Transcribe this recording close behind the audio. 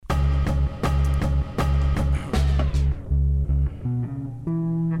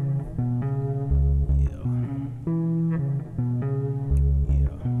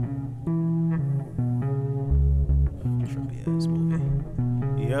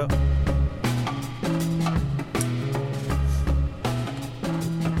Yeah.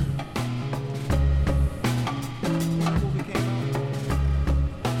 What movie came out?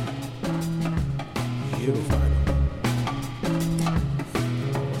 You.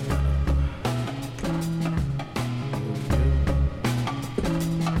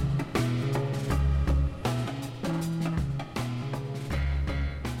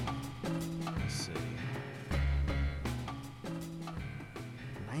 Let's see.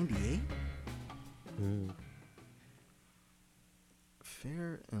 98?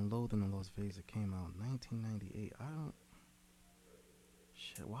 Fear and Loathing in Las Vegas. It came out in 1998. I don't.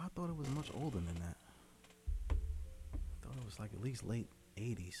 Shit, well, I thought it was much older than that. I thought it was like at least late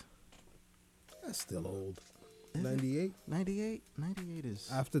 80s. That's still old. Is it? 98? 98? 98 is.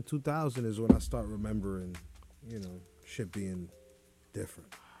 After 2000 is when I start remembering, shit being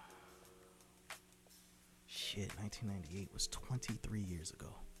different. Shit, 1998 was 23 years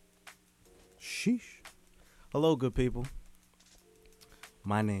ago. Sheesh. Hello, good people.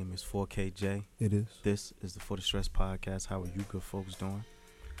 My name is 4KJ. It is. This is the For the Stress Podcast. How are you good folks doing?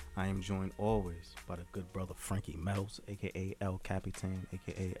 I am joined always by the good brother Frankie Metals, a.k.a. El Capitan,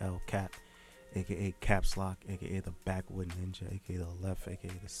 a.k.a. El Cap, a.k.a. Caps Lock, a.k.a. the Backwood Ninja, a.k.a. the Left,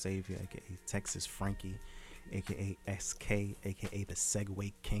 a.k.a. the Savior, a.k.a. Texas Frankie, a.k.a. SK, a.k.a. the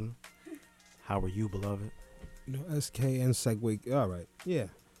Segway King. How are you, beloved? SK and Segway. All right. Yeah.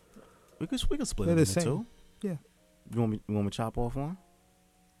 We could split They're it the into same. two. Yeah. You want me to chop off one?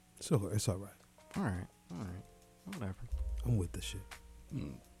 So it's all right. All right. Whatever. I'm with the shit.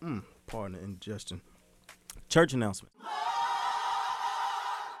 Pardon the ingestion. Church announcement.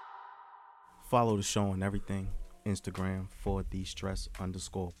 Follow the show on everything. Instagram for the stress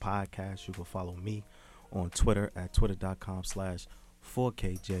 _podcast. You can follow me on Twitter at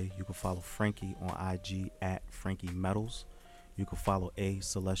twitter.com/4KJ. You can follow Frankie on IG at Frankie Metals. You can follow A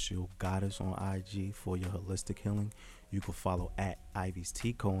Celestial Goddess on IG for your holistic healing. You can follow at Ivy's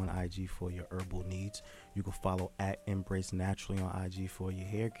Tico on IG for your herbal needs. You can follow at Embrace Naturally on IG for your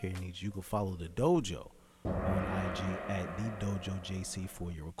hair care needs. You can follow the dojo on IG at The Dojo JC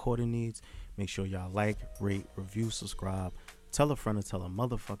for your recording needs. Make sure y'all like, rate, review, subscribe, tell a friend to tell a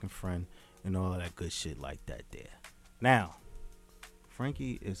motherfucking friend, and all of that good shit like that there. Now,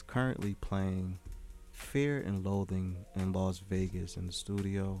 Frankie is currently playing Fear and Loathing in Las Vegas in the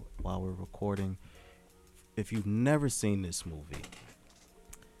studio while we're recording. If you've never seen this movie,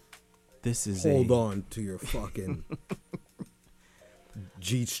 this is Hold on to your fucking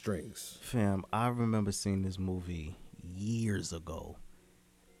G-strings. Fam, I remember seeing this movie years ago,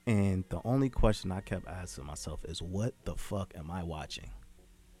 and the only question I kept asking myself is, what the fuck am I watching?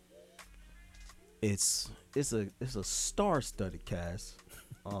 It's a star-studded cast.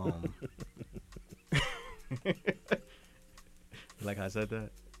 Like I said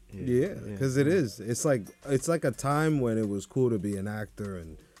that? Yeah, because it is. It's like a time when it was cool to be an actor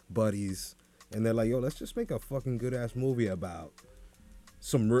and buddies, and they're like, yo, let's just make a fucking good ass movie about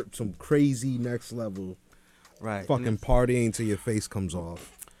some crazy next level, right? Fucking partying till your face comes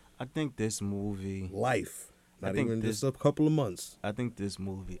off. I think this movie, life, not even just a couple of months. I think this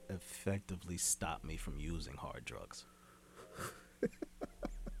movie effectively stopped me from using hard drugs.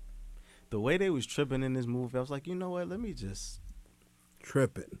 The way they was tripping in this movie, I was like, you know what? Let me just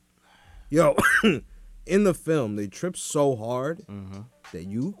tripping. Yo, in the film, they trip so hard that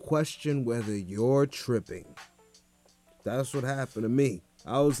you question whether you're tripping. That's what happened to me.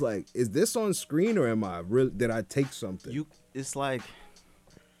 I was like, is this on screen or am I real? Did I take something? It's like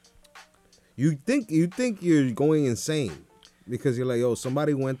you think you're going insane because you're like, yo,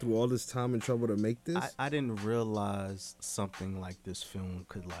 somebody went through all this time and trouble to make this. I didn't realize something like this film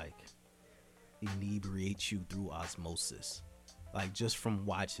could like inebriate you through osmosis. Like, just from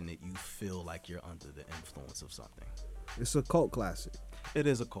watching it, you feel like you're under the influence of something. It's a cult classic. It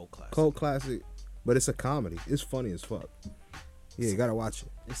is a cult classic. Cult classic, but it's a comedy. It's funny as fuck. Yeah, you gotta watch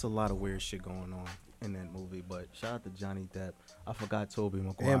it. It's a lot of weird shit going on in that movie, but shout out to Johnny Depp. I forgot Tobey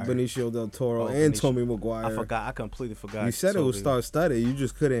Maguire. And Benicio del Toro and Tobey Maguire. I completely forgot. You said Toby. It was star-studded. You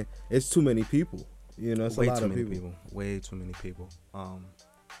just couldn't. It's too many people. It's way a lot too of many people. Way too many people.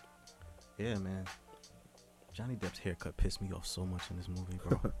 Yeah, man. Johnny Depp's haircut pissed me off so much in this movie,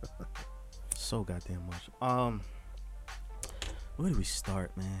 bro. So goddamn much. Where do we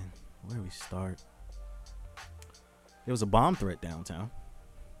start, man? Where do we start? There was a bomb threat downtown.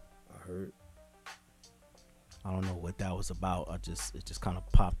 I heard. I don't know what that was about. It just kind of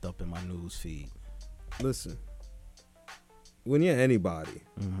popped up in my news feed. Listen, when you're anybody,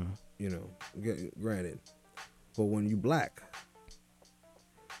 granted, but when you black,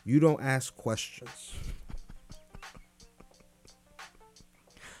 you don't ask questions.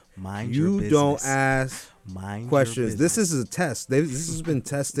 Mind your You business. don't ask Mind questions. your This business. is a test. This has been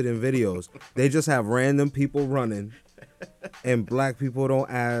tested in videos. They just have random people running, and black people don't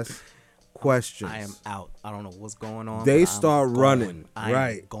ask questions. I am out. I don't know what's going on. They but I'm start gone. running, I'm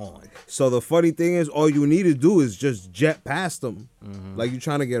right. gone. So the funny thing is, all you need to do is just jet past them, Mm-hmm. like you're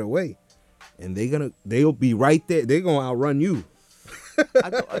trying to get away, and they'll be right there. They're gonna outrun you.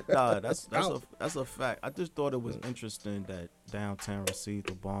 That's a fact. I just thought it was interesting that downtown received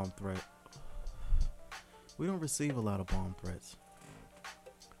a bomb threat. We don't receive a lot of bomb threats.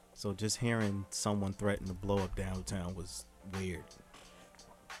 So just hearing someone threaten to blow up downtown was weird.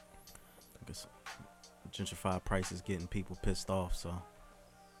 I guess gentrified prices getting people pissed off, so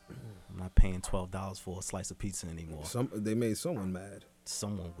I'm not paying $12 for a slice of pizza anymore. They made someone mad.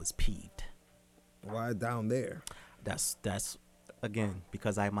 Someone was peeved. Why down there? That's again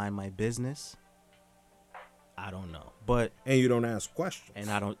because I mind my business. I don't know, but And you don't ask questions. and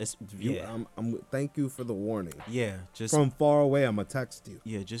I don't. It's You- yeah, thank you for the warning. yeah. Just From far away, I'm gonna text you.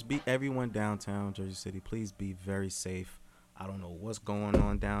 yeah, just be everyone downtown Jersey City. Please be very safe. I don't know what's going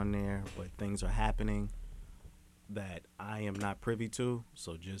on down there, but things are happening that I am not privy to.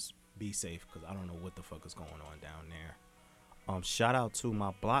 So just be safe because I don't know what the fuck is going on down there. Shout out to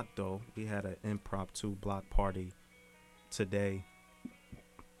my block though. We had an impromptu block party today.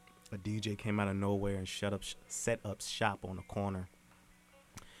 A DJ came out of nowhere and set up shop on the corner,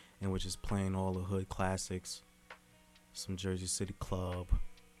 and was just playing all the hood classics, some Jersey City club,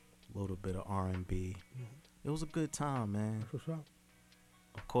 a little bit of R&B. It was a good time, man.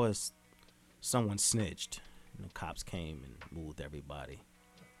 Of course, someone snitched, and the cops came and moved everybody.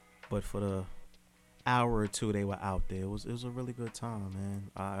 But for the hour or two they were out there, it was a really good time,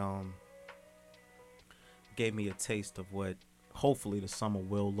 man. I gave me a taste of what hopefully the summer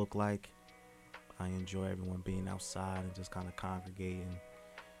will look like. I enjoy everyone being outside and just kind of congregating.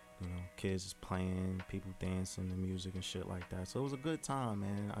 You know, kids just playing, people dancing, the music and shit like that. So it was a good time,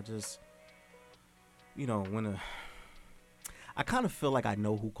 man. I just, you know, I kind of feel like I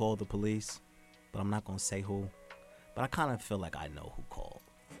know who called the police, but I'm not gonna say who. But I kind of feel like I know who called.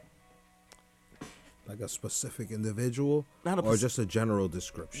 Like a specific individual, Not a or just a general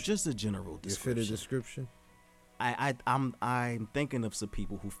description. just a general You fit a description. description. I'm thinking of some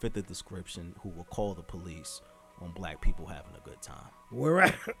people who fit the description who will call the police on black people having a good time. Where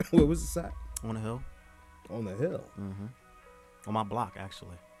at? Where was this at? On the hill? On the hill. Mm-hmm. On my block,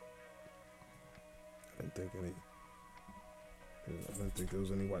 actually. I didn't think there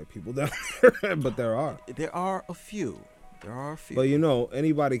was any white people down there, but there are. There are a few. But you know,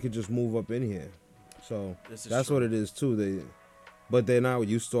 anybody could just move up in here. So This is that's true. what it is too. But they're not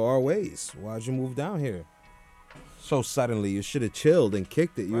used to our ways. Why'd you move down here so suddenly? You should have chilled and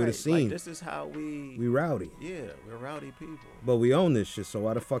kicked it. You would have seen. Like, this is how we rowdy. Yeah, we're rowdy people. But we own this shit, so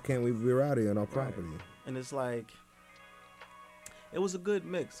why the fuck can't we be rowdy on our property? And it's like, it was a good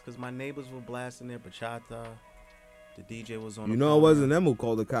mix because my neighbors were blasting their bachata. The DJ was on. You the know, it corner. wasn't them who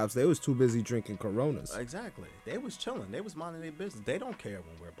called the cops. They was too busy drinking Coronas. Exactly. They was chilling. They was minding their business. They don't care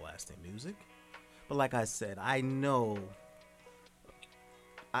when we're blasting music. But like I said, I know.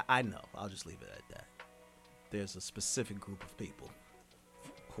 I know. I'll just leave it at that. There's a specific group of people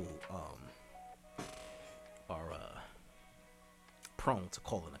who are prone to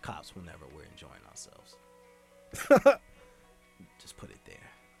calling the cops whenever we're enjoying ourselves. Just put it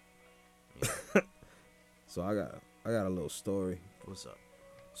there. Yeah. So I got a little story. What's up?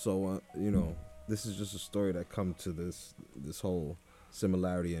 So you know, this is just a story that come to this whole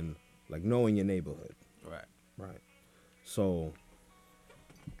similarity in like knowing your neighborhood. Right. So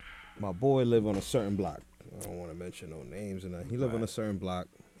my boy live on a certain block. I don't want to mention no names, and he live on a certain block.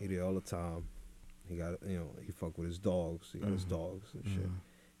 He there all the time. He got, you know, he fuck with his dogs. He got his dogs and shit.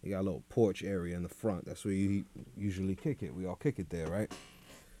 He got a little porch area in the front. That's where he usually kick it. We all kick it there, right?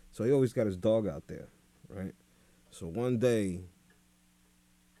 So he always got his dog out there, right? So one day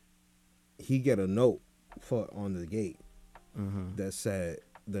he get a note on the gate that said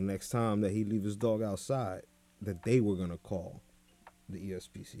the next time that he leave his dog outside, that they were gonna call the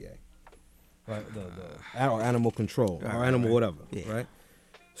ESPCA, right? Or animal control, or animal whatever, right?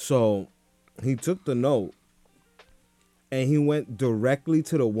 So he took the note and he went directly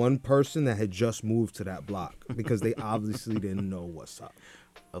to the one person that had just moved to that block because they obviously didn't know what's up.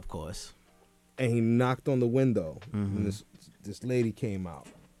 Of course. And he knocked on the window, and this lady came out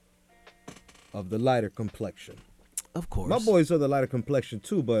of the lighter complexion. Of course. My boys are the lighter complexion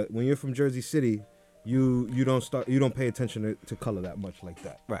too, but when you're from Jersey City, you don't pay attention to color that much like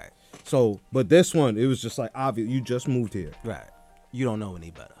that. Right. So, but this one, it was just like obvious. You just moved here. Right. You don't know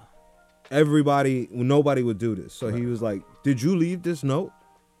any better. Nobody would do this. So he was like, "Did you leave this note?"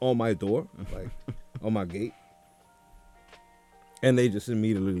 on my door, like on my gate. And they just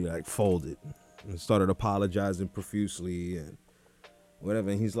immediately like folded and started apologizing profusely and whatever.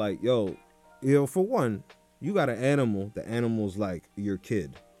 And he's like, yo, for one, you got an animal. The animal's like your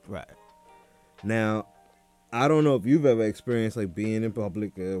kid. Right. Now, I don't know if you've ever experienced like being in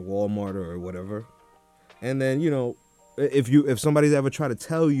public at Walmart or whatever. And then, if somebody's ever tried to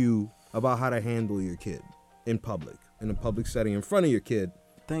tell you about how to handle your kid in public, in a public setting in front of your kid,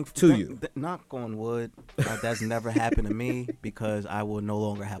 knock on wood, that's never happened to me because I will no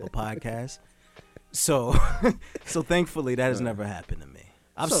longer have a podcast. So thankfully that has never happened to me.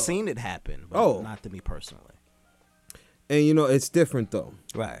 I've seen it happen, but not to me personally. And it's different though.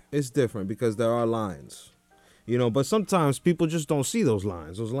 Right. It's different because there are lines. But sometimes people just don't see those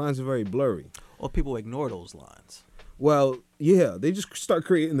lines. Those lines are very blurry. Or people ignore those lines. Well, yeah, they just start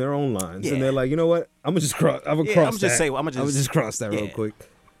creating their own lines, and they're like, you know what? I'm gonna just cross. I'm gonna cross that. I'm gonna just cross that real quick.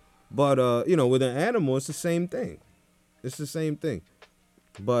 But with an animal, it's the same thing. It's the same thing.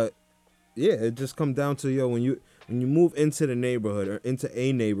 But yeah, it just comes down to when you move into the neighborhood or into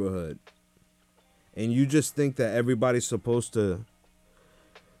a neighborhood, and you just think that everybody's supposed to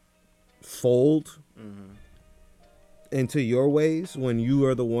fold into your ways when you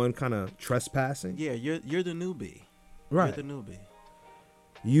are the one kind of trespassing. Yeah, you're the newbie. Right. You're the newbie.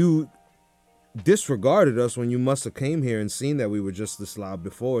 You disregarded us when you must have came here and seen that we were just the slob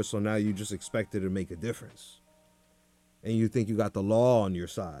before, so now you just expected to make a difference. And you think you got the law on your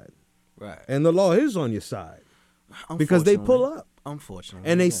side. Right. And the law is on your side. Because they pull up. Unfortunately.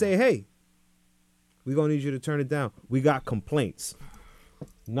 And they say, hey, we're going to need you to turn it down. We got complaints.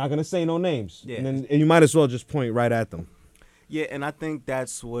 I'm not going to say no names. Yeah. And you might as well just point right at them. Yeah, and I think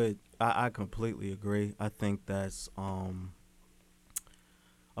that's what I completely agree. I think that's a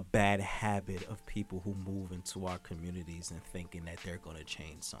bad habit of people who move into our communities and thinking that they're going to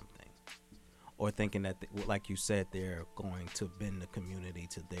change something, or thinking that, like you said, they're going to bend the community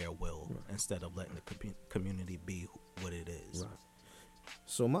to their will instead of letting the community be what it is. Right.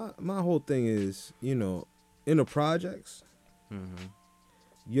 So my whole thing is, in the projects,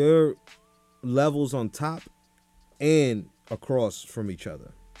 your levels on top and across from each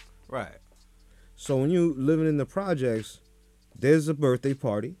other. Right. So when you living in the projects, there's a birthday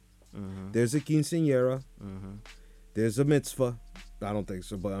party, there's a quinceañera, there's a mitzvah. I don't think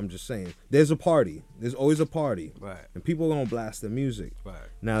so, but I'm just saying. There's a party. There's always a party. Right. And people are going to blast the music. Right.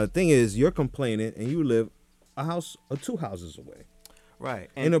 Now, the thing is, you're complaining and you live a house or 2 houses away. Right.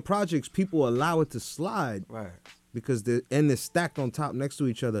 And in the projects, people allow it to slide. Right. Because they're stacked on top next to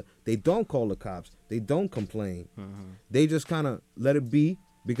each other. They don't call the cops. They don't complain. They just kind of let it be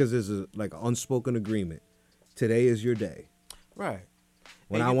because there's an unspoken agreement. Today is your day. Right.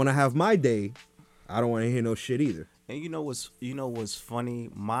 When I want to have my day, I don't want to hear no shit either. And you know what's funny?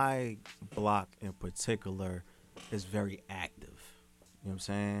 My block in particular is very active. You know what I'm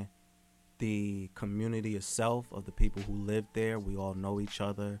saying? The community itself of the people who live there, we all know each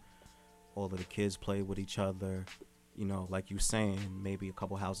other. All of the kids play with each other. Like you saying, maybe a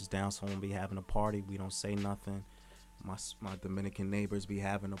couple houses down, someone be having a party. We don't say nothing. My Dominican neighbors be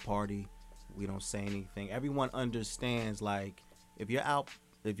having a party. We don't say anything. Everyone understands, like, it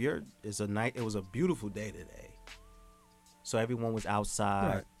was a beautiful day today. So everyone was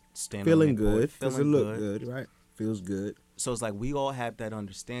outside, standing feeling good, feeling it looked good, right? Feels good. So it's like we all have that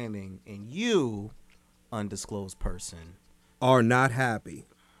understanding, and you, undisclosed person, are not happy.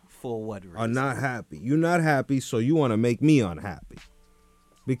 For what reason? Are not happy. You're not happy, so you want to make me unhappy.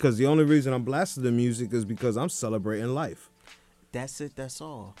 Because the only reason I'm blasting the music is because I'm celebrating life. That's it. That's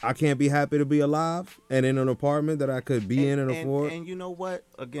all. I can't be happy to be alive and in an apartment that I could be in and afford. And you know what?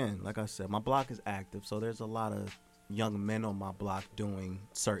 Again, like I said, my block is active, so there's a lot of young men on my block doing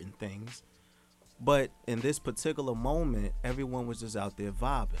certain things. But in this particular moment, everyone was just out there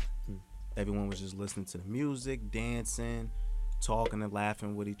vibing. Everyone was just listening to the music, dancing, talking and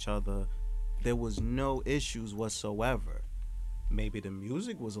laughing with each other. There was no issues whatsoever. Maybe the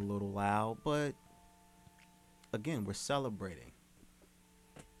music was a little loud, but again, we're celebrating.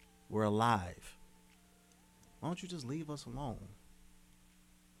 We're alive. Why don't you just leave us alone?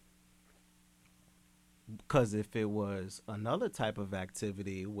 Because if it was another type of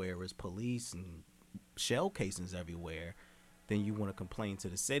activity where it's police and shell casings everywhere, then you want to complain to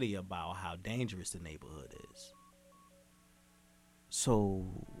the city about how dangerous the neighborhood is. So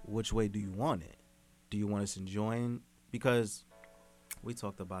which way do you want it? Do you want us enjoying? Because we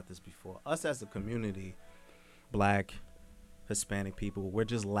talked about this before. Us as a community, Black, Hispanic people, we're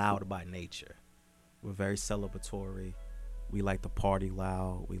just loud by nature. We're very celebratory. We like to party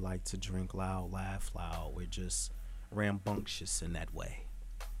loud. We like to drink loud, laugh loud. We're just rambunctious in that way.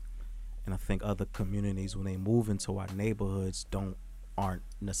 And I think other communities, when they move into our neighborhoods, aren't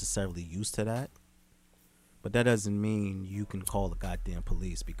necessarily used to that. But that doesn't mean you can call the goddamn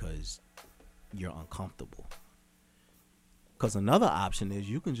police because you're uncomfortable. Because another option is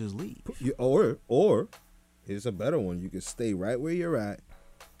you can just leave. Or here's a better one. You can stay right where you're at.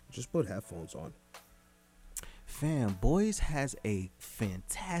 Just put headphones on. Fam, Boys has a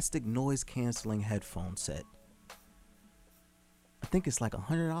fantastic noise canceling headphone set. I think it's like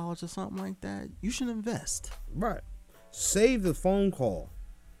 $100 or something like that. You should invest. Right. Save the phone call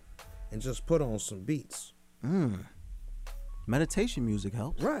and just put on some beats. Meditation music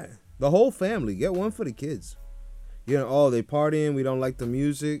helps. Right. The whole family. Get one for the kids. You know, oh, they partying. We don't like the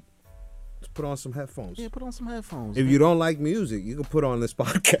music. Just put on some headphones. Yeah, put on some headphones. If you don't like music, you can put on this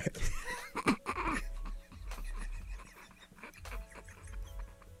podcast.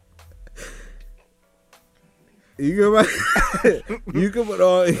 You can put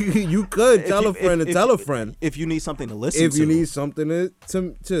on. You could tell a friend to tell a friend if you need something to listen to. If you need something to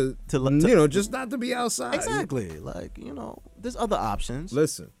you know, just not to be outside. Exactly. Like, there's other options.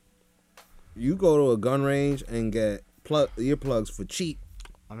 Listen, you go to a gun range and get earplugs for cheap.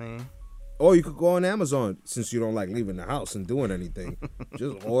 I mean, or you could go on Amazon since you don't like leaving the house and doing anything.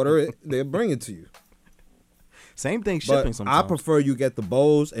 Just order it; they'll bring it to you. Same thing shipping but sometimes. I prefer you get the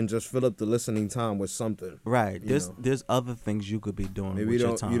Bose and just fill up the listening time with something. Right. There's other things you could be doing Maybe with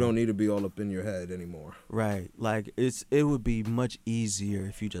your time. You don't need to be all up in your head anymore. Right. Like it would be much easier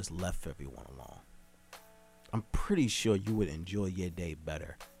if you just left everyone alone. I'm pretty sure you would enjoy your day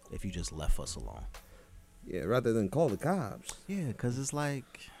better if you just left us alone. Yeah, rather than call the cops. Yeah, because it's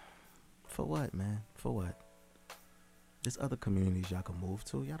like, for what, man? For what? There's other communities y'all can move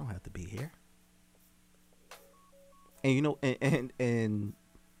to. Y'all don't have to be here. And and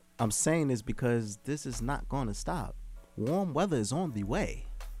I'm saying this because this is not going to stop. Warm weather is on the way.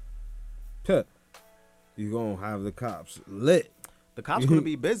 You're going to have the cops lit. The cops going to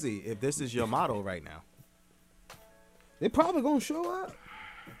be busy if this is your motto right now. They probably going to show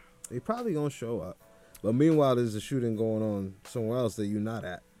up. But meanwhile, there's a shooting going on somewhere else that you're not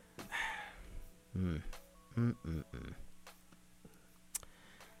at.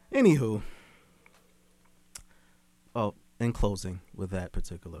 Anywho. Oh, in closing with that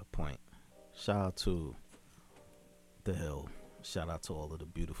particular point, shout out to The Hill. Shout out to all of the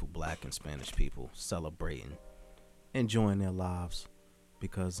beautiful Black and Spanish people celebrating, enjoying their lives,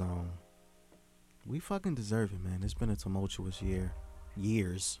 because we fucking deserve it, man. It's been a tumultuous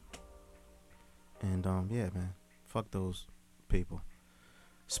years, and yeah, man, fuck those people.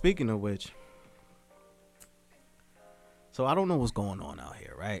 Speaking of which, so I don't know what's going on out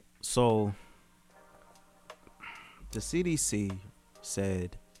here, right? So the CDC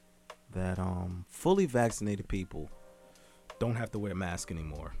said that fully vaccinated people don't have to wear a mask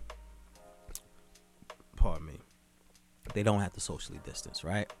anymore. Pardon me. They don't have to socially distance,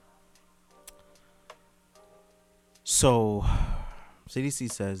 right? So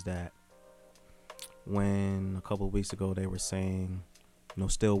CDC says that when a couple of weeks ago they were saying,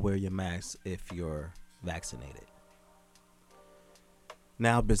 still wear your mask if you're vaccinated.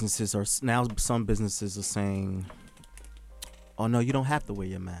 Now some businesses are saying, oh no, you don't have to wear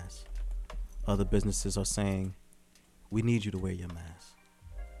your mask. Other businesses are saying, we need you to wear your mask.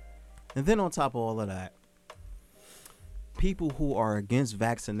 And then on top of all of that, people who are against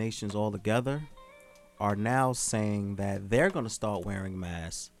vaccinations altogether are now saying that they're going to start wearing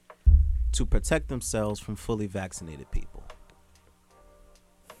masks to protect themselves from fully vaccinated people.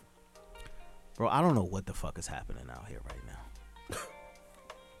 Bro, I don't know what the fuck is happening out here right now.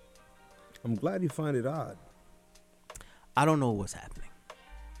 I'm glad you find it odd. I don't know what's happening.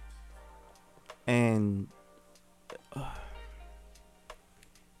 And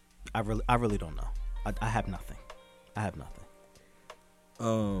I really don't know. I have nothing.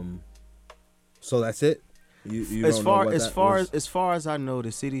 So that's it? You as don't far know what as far as I know, the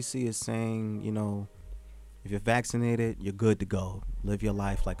CDC is saying, if you're vaccinated, you're good to go. Live your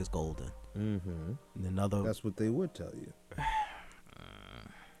life like it's golden. Mm-hmm. And that's what they would tell you.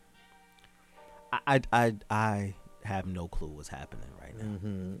 I have no clue what's happening right now.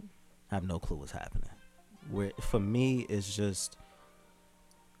 Mm-hmm. I have no clue what's happening. For me, it's just,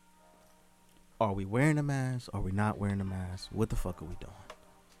 are we wearing a mask? Are we not wearing a mask? What the fuck are we doing?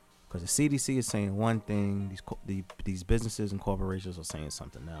 Because the CDC is saying one thing, these businesses and corporations are saying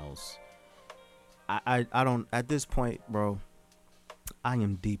something else. I don't, at this point, bro, I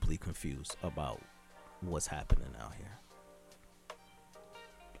am deeply confused about what's happening out here.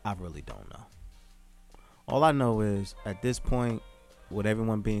 I really don't know. All I know is, at this point, with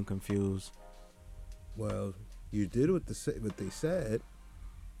everyone being confused. Well, you did what they said.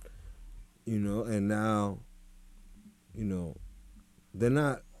 And now, they're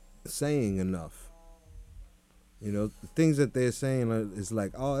not saying enough. The things that they're saying is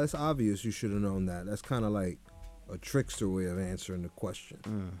like, oh, that's obvious. You should have known that. That's kind of like a trickster way of answering the question.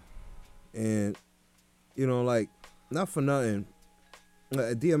 And, like, not for nothing,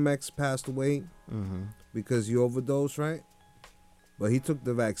 DMX passed away because he overdosed, right? But he took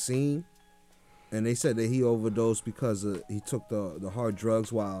the vaccine, and they said that he overdosed because he took the hard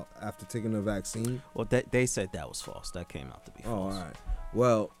drugs while after taking the vaccine. Well, they said that was false. That came out to be false. Oh, all right.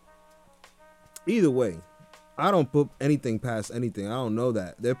 Well, either way, I don't put anything past anything. I don't know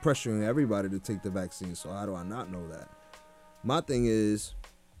that. They're pressuring everybody to take the vaccine, so how do I not know that? My thing is,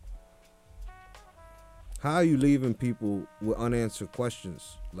 how are you leaving people with unanswered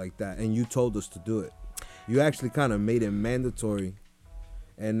questions like that? And you told us to do it. You actually kind of made it mandatory.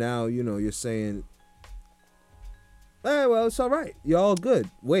 And now, you're saying, hey, well, it's all right. You're all good.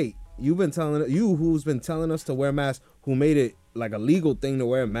 Wait, who's been telling us to wear masks, who made it like a legal thing to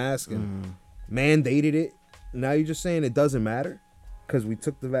wear a mask and mandated it. Now you're just saying it doesn't matter because we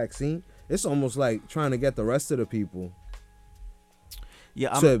took the vaccine. It's almost like trying to get the rest of the people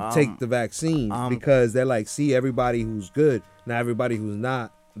to take the vaccine because they're like, see, everybody who's good, now everybody who's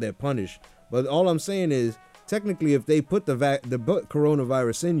not, they're punished. But all I'm saying is, technically, if they put the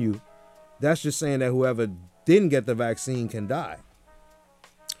coronavirus in you, that's just saying that whoever didn't get the vaccine can die.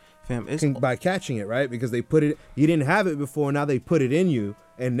 Fam, by catching it, right? Because they put it, you didn't have it before, now they put it in you,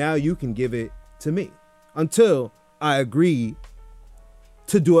 and now you can give it to me. Until I agree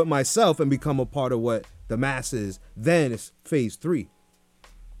to do it myself and become a part of what the mass is, then it's phase 3.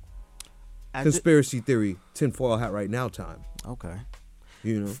 Conspiracy theory, tinfoil hat right now time. Okay.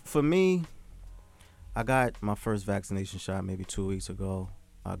 For me, I got my first vaccination shot maybe 2 weeks ago.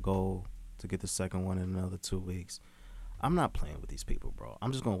 I go to get the second one in another 2 weeks. I'm not playing with these people, bro.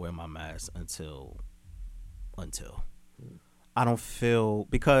 I'm just going to wear my mask until I don't feel,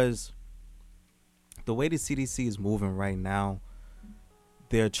 because the way the CDC is moving right now,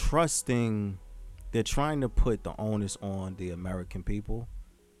 they're trying to put the onus on the American people.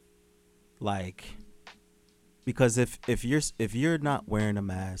 Like, because if you're not wearing a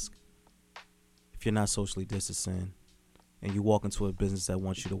mask, if you're not socially distancing, and you walk into a business that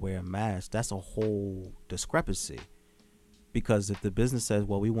wants you to wear a mask, that's a whole discrepancy. Because if the business says,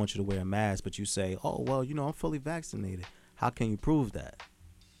 well, we want you to wear a mask, but you say, oh, well, I'm fully vaccinated, how can you prove that?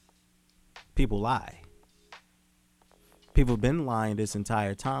 People lie. People have been lying this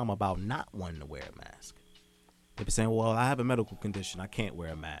entire time about not wanting to wear a mask. They've been saying, well, I have a medical condition, I can't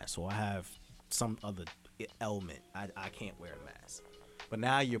wear a mask, or I have some other ailment, I can't wear a mask. But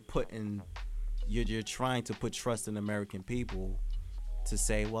now you're trying to put trust in American people to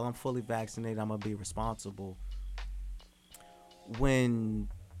say, well, I'm fully vaccinated, I'm going to be responsible. When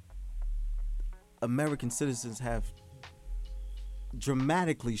American citizens have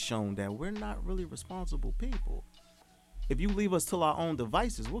dramatically shown that we're not really responsible people. If you leave us to our own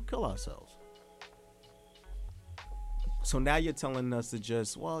devices, we'll kill ourselves. So now you're telling us to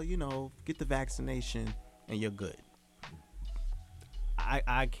just, well, get the vaccination and you're good.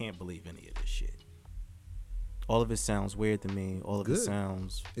 I can't believe any of this shit. All of it sounds weird to me. All of it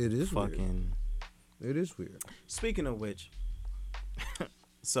sounds fucking weird. It is weird. Speaking of which,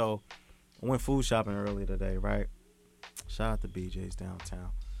 so I went food shopping earlier today, right? Shout out to BJ's downtown.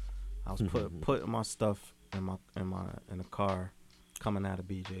 I was putting my stuff in the car coming out of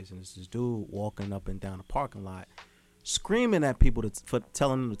BJ's, and there's this dude walking up and down the parking lot screaming at people for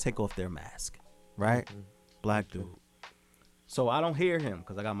telling them to take off their mask, right? Black dude. So I don't hear him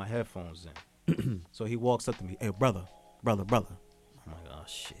because I got my headphones in. So he walks up to me, hey, brother. I'm like, oh,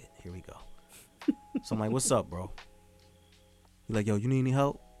 shit, here we go. So I'm like, what's up, bro? He's like, yo, you need any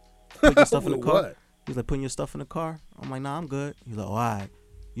help? Put your stuff in the car? What? He's like, putting your stuff in the car? I'm like, nah, I'm good. He's like, all right.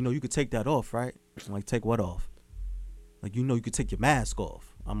 You could take that off, right? I'm like, take what off? Like, you could take your mask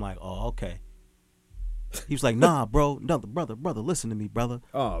off. I'm like, oh, okay. He was like, nah, bro. No, brother, listen to me, brother.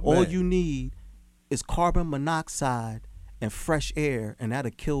 Oh, man. All you need is carbon monoxide and fresh air, and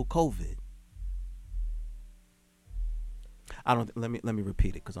that'll kill COVID. Let me repeat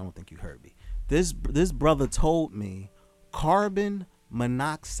it because I don't think you heard me. This brother told me carbon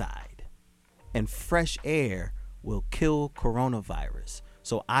monoxide and fresh air will kill coronavirus,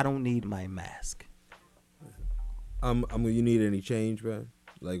 so I don't need my mask. You need any change, bro?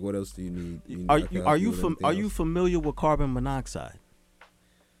 Like, what else do you need? Are you familiar with carbon monoxide?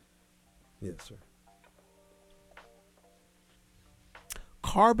 Yes, sir.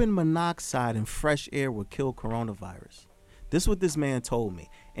 Carbon monoxide and fresh air will kill coronavirus. This is what this man told me.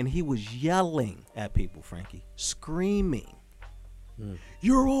 And he was yelling at people, Frankie, screaming.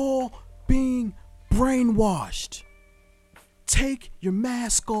 You're all brainwashed. Take your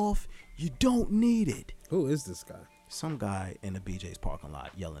mask off. You don't need it. Who is this guy? Some guy in the BJ's parking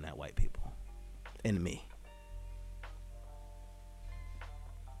lot yelling at white people. And me.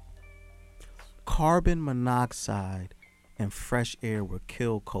 Carbon monoxide and fresh air will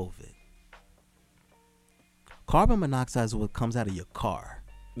kill COVID. Carbon monoxide is what comes out of your car.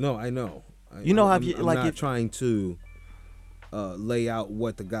 No, I know. You know how I'm like not trying to lay out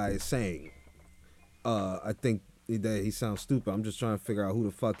what the guy is saying. I think that he sounds stupid. I'm just trying to figure out who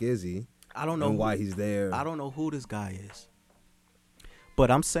the fuck is he. I don't know and why he's there. I don't know who this guy is. But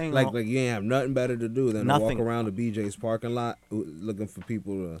I'm saying like you ain't have nothing better to do than nothing. to walk around the BJ's parking lot looking for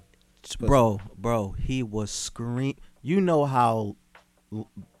people to. Bro, he was scream. You know how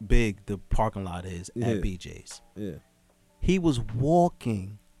big the parking lot is at BJ's. Yeah. He was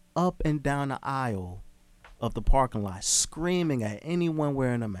walking up and down the aisle of the parking lot, screaming at anyone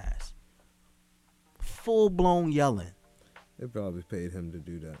wearing a mask. Full blown yelling. They probably paid him to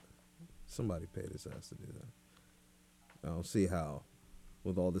do that. Somebody paid his ass to do that. I don't see how,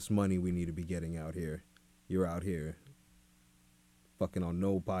 with all this money we need to be getting out here, you're out here fucking on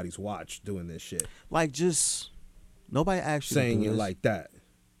nobody's watch doing this shit. Like, just nobody asked you saying to do it this. like that.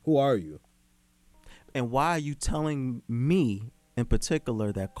 Who are you? And why are you telling me in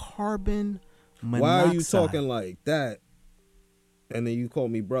particular that carbon monoxide? Why are you talking like that? And then you call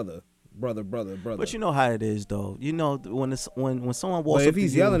me brother. But you know how it is, though. You know when someone walks well, up if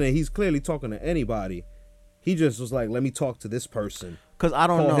he's to you, yelling it, he's clearly talking to anybody. He just was like, "Let me talk to this person." Because I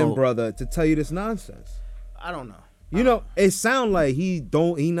don't call know him brother to tell you this nonsense. I don't know. You know, it sound like he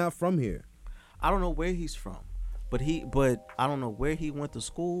not from here. I don't know where he's from, but I don't know where he went to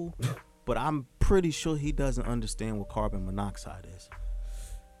school. But I'm pretty sure he doesn't understand what carbon monoxide is.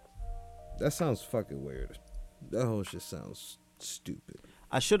 That sounds fucking weird. That whole shit sounds stupid.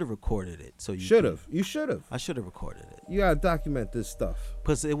 I should have recorded it. So you should have. You should have. I should have recorded it. You gotta document this stuff.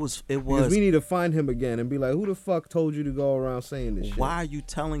 Because it was. Because we need to find him again and be like, who the fuck told you to go around saying this shit? Why are you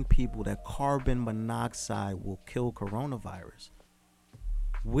telling people that carbon monoxide will kill coronavirus?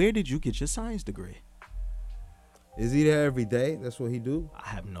 Where did you get your science degree? Is he there every day? That's what he do? I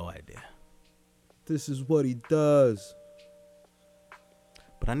have no idea. This is what he does.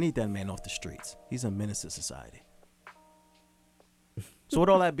 But I need that man off the streets. He's a menace to society. So with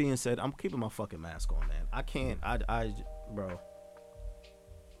all that being said, I'm keeping my fucking mask on, man. I can't. Bro.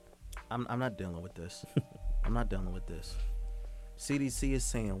 I'm not dealing with this. I'm not dealing with this. CDC is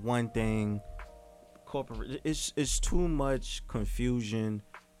saying one thing. Corporate. It's too much confusion.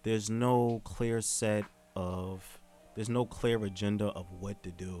 There's no clear agenda of what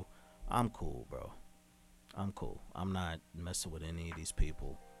to do. I'm cool, bro. I'm cool. I'm not messing with any of these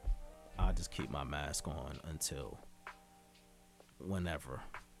people. I'll just keep my mask on until whenever.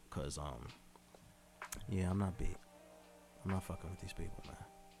 Cause yeah, I'm not beat. I'm not fucking with these people, man.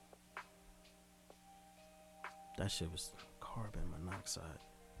 That shit was carbon monoxide.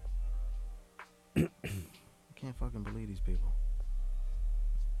 I can't fucking believe these people.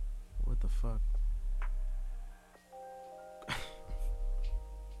 What the fuck?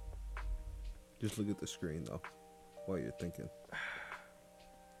 Just look at the screen though, while you're thinking.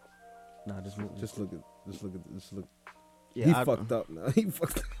 Nah, just look. Yeah, he fucked up now. He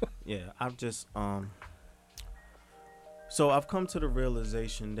fucked up. Yeah, I've just So I've come to the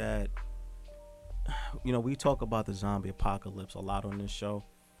realization that, you know, we talk about the zombie apocalypse a lot on this show.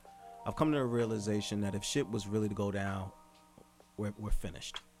 I've come to the realization that if shit was really to go down, we're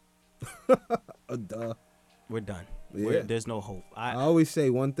finished. Duh. We're done. Yeah. There's no hope. I always say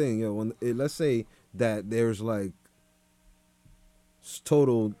one thing, let's say that there's like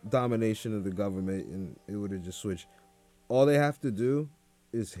total domination of the government and it would have just switched. All they have to do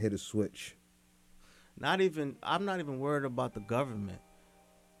is hit a switch. I'm not even worried about the government.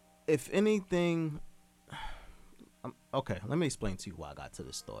 If anything, okay, let me explain to you why I got to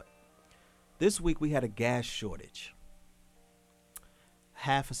this thought. This week we had a gas shortage.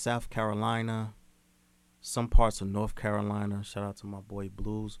 Half of South Carolina, some parts of North Carolina, shout out to my boy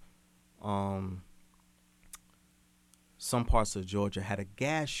Blues. Some parts of Georgia had a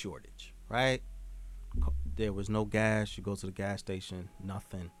gas shortage, right? There was no gas. You go to the gas station,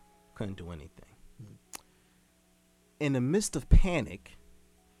 nothing. Couldn't do anything. In the midst of panic,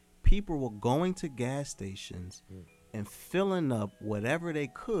 people were going to gas stations and filling up whatever they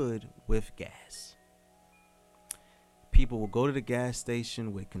could with gas. People will go to the gas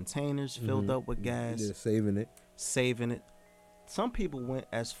station with containers filled up with gas. Yeah, saving it. Some people went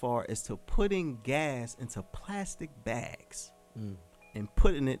as far as to putting gas into plastic bags and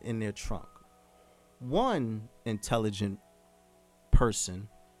putting it in their trunk. One intelligent person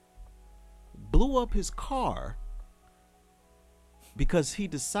blew up his car because he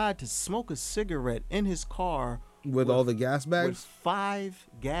decided to smoke a cigarette in his car with all the gas with bags. 5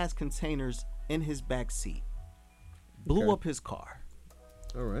 gas containers in his back seat. Blew Okay. up his car.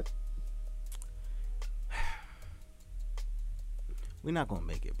 All right. We're not gonna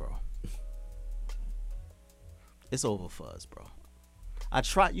make it, bro. It's over for us, bro. I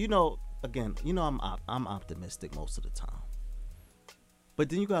try, again, I'm optimistic most of the time. But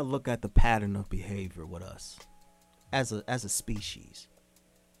then you gotta look at the pattern of behavior with us as a species.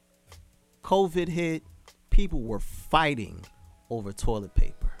 COVID hit, people were fighting over toilet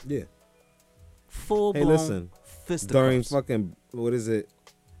paper. Yeah. Full Hey, blown listen. fisticuffs. During fucking what is it?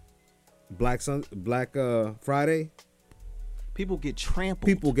 Black Friday. People get trampled.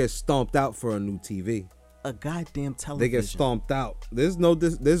 People get stomped out for a new TV. a goddamn television. They get stomped out. There's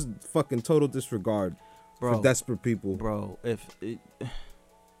fucking total disregard for desperate people. Bro, we're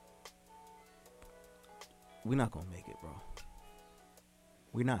not gonna make it, bro.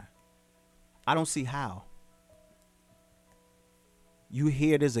 We're not. I don't see how. You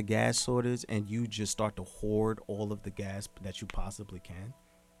hear there's a gas shortage and you just start to hoard all of the gas that you possibly can.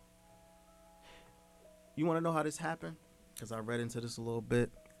 You want to know how this happened? Because I read into this a little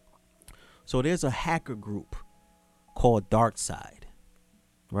bit. So there's a hacker group called DarkSide,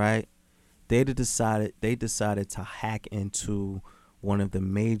 right? They decided to hack into one of the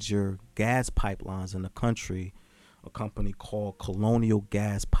major gas pipelines in the country, a company called Colonial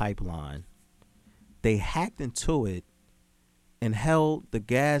Gas Pipeline. They hacked into it and held the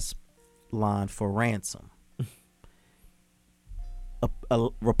gas line for ransom.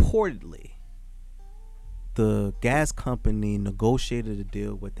 Reportedly, the gas company negotiated a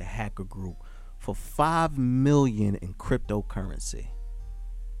deal with the hacker group for $5 million in cryptocurrency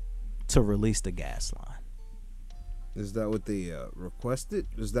to release the gas line. Is that what they requested?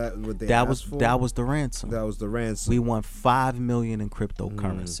 Is that what they That asked for? That was the ransom. That was the ransom. We want $5 million in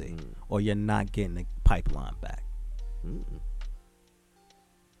cryptocurrency, or you're not getting the pipeline back.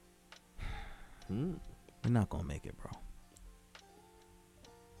 We're not gonna make it, bro.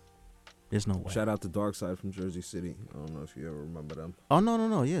 There's no way. Shout out to Darkside from Jersey City. I don't know if you ever remember them. Oh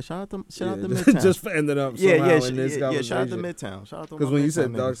no. Yeah, shout out to Midtown. Just for ending up somehow in this conversation. Yeah. Shout out to Midtown. Shout out to because when you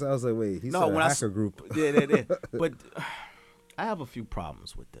said Midtown Darkside, I was like, wait, he said a hacker group. Yeah. But I have a few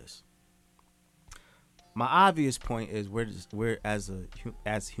problems with this. My obvious point is we're as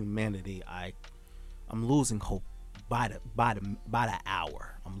humanity, I'm losing hope by the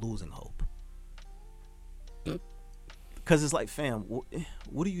hour. I'm losing hope. Because it's like, fam,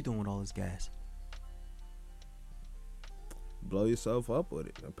 what are you doing with all this gas? Blow yourself up with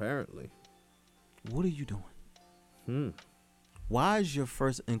it, apparently. What are you doing? Why is your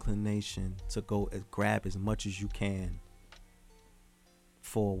first inclination to go and grab as much as you can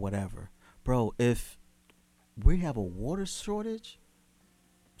for whatever? Bro, if we have a water shortage,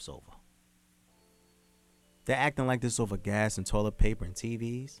 it's over. They're acting like this over gas and toilet paper and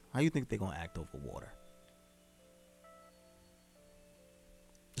TVs. How you think they're going to act over water?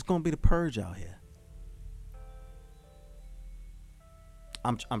 It's gonna be the purge out here.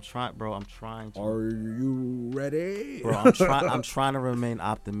 I'm trying, bro. I'm trying to. Are you ready, bro? I'm trying to remain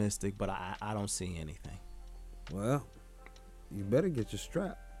optimistic, but I don't see anything. Well, you better get your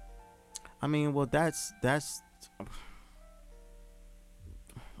strap. I mean, well, that's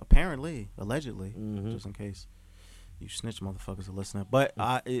apparently, allegedly, just in case you snitch motherfuckers are listening. But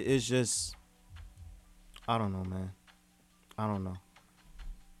it's just, I don't know, man. I don't know.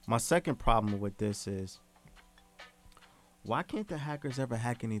 My second problem with this is, why can't the hackers ever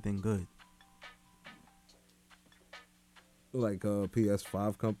hack anything good? Like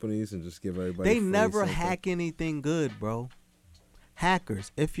PS5 companies and just give everybody. They free never something. hack anything good, bro.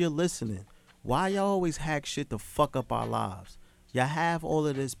 Hackers, if you're listening, why y'all always hack shit to fuck up our lives? Y'all have all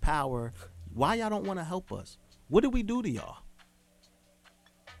of this power. Why y'all don't want to help us? What did we do to y'all?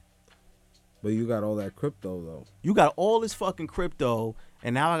 But you got all that crypto though. You got all this fucking crypto,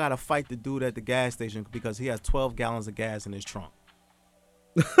 and now I gotta fight the dude at the gas station because he has 12 gallons of gas in his trunk.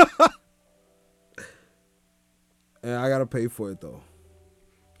 And I gotta pay for it though.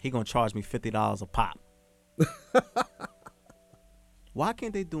 He gonna charge me $50 a pop. Why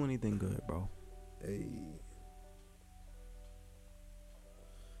can't they do anything good, bro? Hey.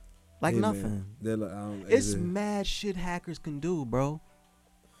 Like Hey, nothing. Like, It's mad shit hackers can do, bro.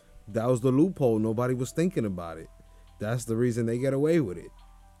 That was the loophole. Nobody was thinking about it. That's the reason they get away with it.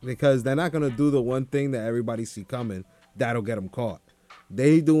 Because they're not going to do the one thing that everybody see coming. That'll get them caught.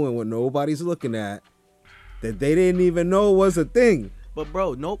 They doing what nobody's looking at. That they didn't even know was a thing. But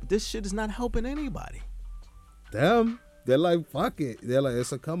bro, nope, this shit is not helping anybody. Them. They're like, fuck it. They're like,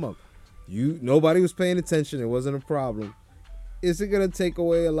 it's a come up. Nobody was paying attention. It wasn't a problem. Is it gonna take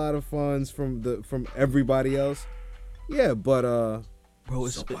away a lot of funds from everybody else? Yeah, but bro,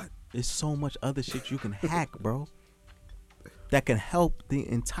 it's so much other shit you can hack, bro. That can help the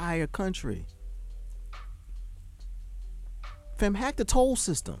entire country. Fam, hack the toll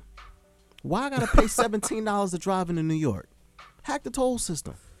system. Why I gotta pay $17 to drive into New York? Hack the toll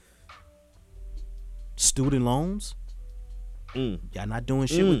system. Student loans. Y'all not doing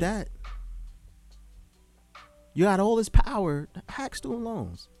shit with that. You got all this power. Hack student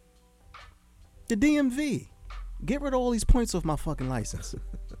loans. The DMV. Get rid of all these points off my fucking license.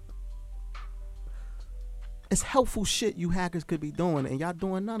 It's helpful shit you hackers could be doing, and y'all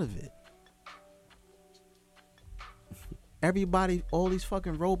doing none of it. Everybody, all these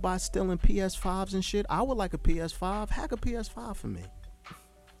fucking robots stealing PS5s and shit. I would like a PS5. Hack a PS5 for me.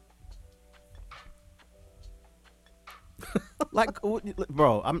 Like,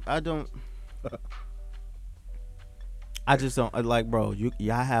 bro, I just don't like, bro.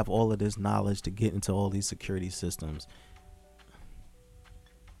 Y'all have all of this knowledge to get into all these security systems,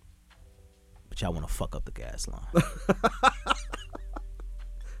 but y'all want to fuck up the gas line.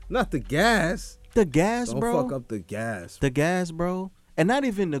 Not the gas. The gas, bro. Don't fuck up the gas. The gas, bro. And not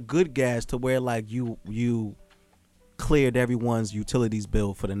even the good gas to where like you cleared everyone's utilities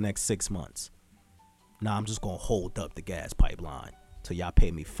bill for the next 6 months. Nah, I'm just gonna hold up the gas pipeline till y'all pay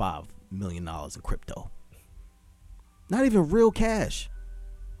me $5 million in crypto. Not even real cash.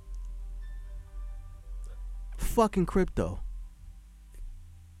 Fucking crypto.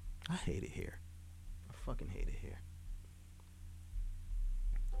 I hate it here. I fucking hate it here.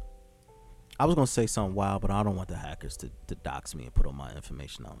 I was gonna say something wild, but I don't want the hackers to dox me and put all my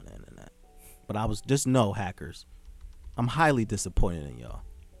information on the internet. But just know, hackers, I'm highly disappointed in y'all.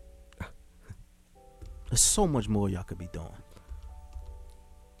 There's so much more y'all could be doing.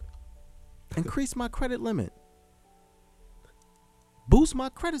 Increase my credit limit. Boost my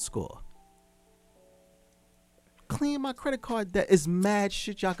credit score. Clean my credit card debt. It's mad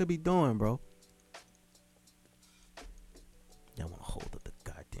shit y'all could be doing, bro. Y'all want to hold up the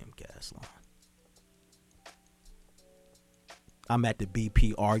goddamn gas line. I'm at the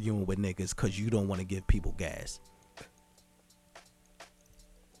BP arguing with niggas because you don't want to give people gas.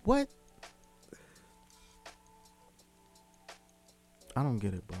 What? I don't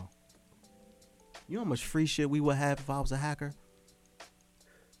get it, bro. You know how much free shit we would have if I was a hacker?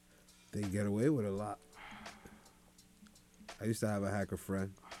 They get away with a lot. I used to have a hacker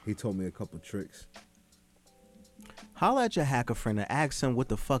friend. He told me a couple tricks. Holla at your hacker friend and ask him what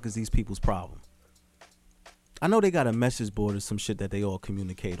the fuck is these people's problem. I know they got a message board or some shit that they all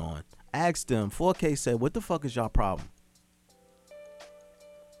communicate on. Ask them. 4K said, what the fuck is y'all problem?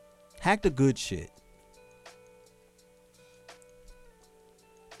 Hack the good shit.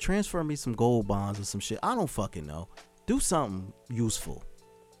 Transfer me some gold bonds or some shit. I don't fucking know. Do something useful.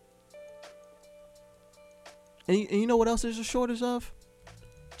 And you know what else there's a shortage of?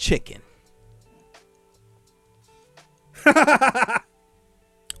 Chicken.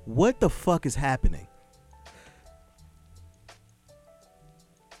 What the fuck is happening?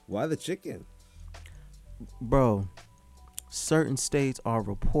 Why the chicken? Bro, certain states are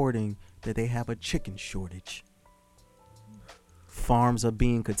reporting that they have a chicken shortage. Farms are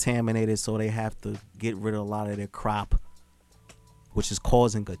being contaminated, so they have to get rid of a lot of their crop, which is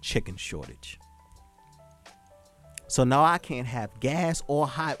causing a chicken shortage. So now I can't have gas or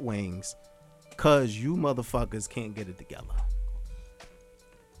hot wings because you motherfuckers can't get it together.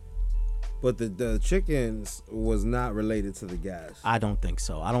 But the chickens was not related to the gas. I don't think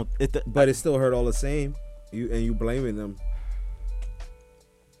so. But it still hurt all the same. You blaming them.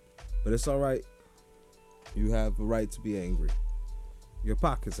 But it's all right. You have a right to be angry. Your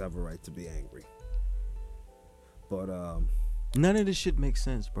pockets have a right to be angry. But none of this shit makes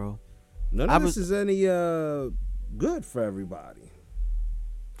sense, bro. None of this is any good for everybody.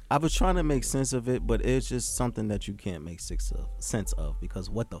 I was trying to make sense of it, but it's just something that you can't make sense of because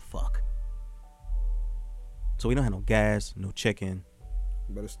what the fuck? So we don't have no gas, no chicken.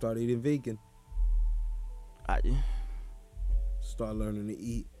 Better start eating vegan. Start learning to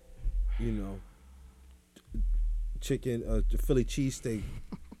eat, chicken, Philly cheesesteak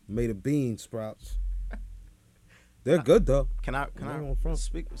made of bean sprouts. They're good though. Can I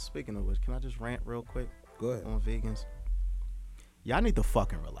speaking of which, can I just rant real quick? Go ahead. On vegans. Y'all need to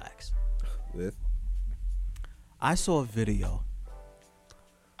fucking relax. I saw a video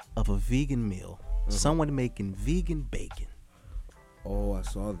of a vegan meal. Mm-hmm. Someone making vegan bacon. Oh, I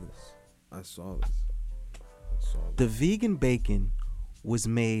saw this. The vegan bacon was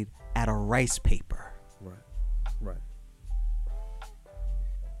made out of rice paper. Right.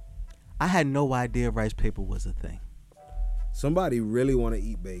 I had no idea rice paper was a thing. Somebody really want to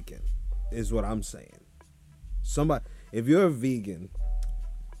eat bacon, is what I'm saying. Somebody, if you're a vegan,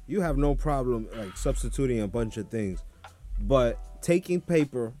 you have no problem like substituting a bunch of things, but taking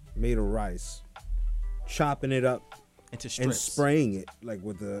paper made of rice, chopping it up Into strips. and spraying it like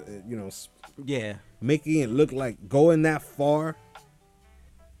with the Yeah. making it look like going that far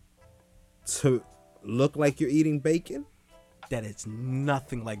to look like you're eating bacon. That it's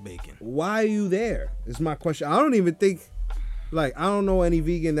nothing like bacon. Why are you there? Is my question. I don't even think, like, I don't know any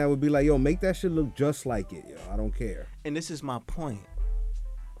vegan that would be like, yo, make that shit look just like it. Yo, I don't care. And this is my point.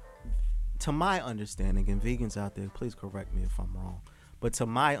 To my understanding, and vegans out there, please correct me if I'm wrong, but to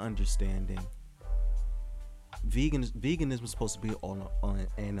my understanding, veganism is supposed to be on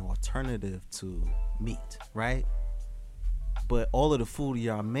an alternative to meat, right? But all of the food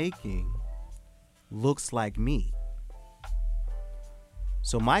y'all making looks like meat.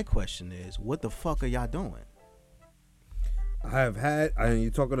 So my question is, what the fuck are y'all doing? I have had, and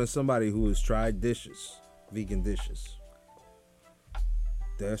you're talking to somebody who has tried dishes, vegan dishes.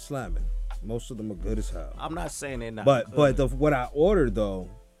 They're slamming. Most of them are good as hell. I'm not saying they're not. But good. what I ordered though,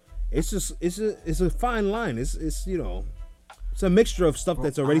 it's a fine line. It's it's a mixture of stuff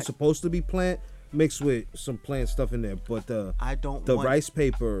that's already supposed to be plant mixed with some plant stuff in there. But the rice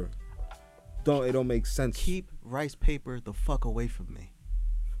paper, it don't make sense. Keep rice paper the fuck away from me.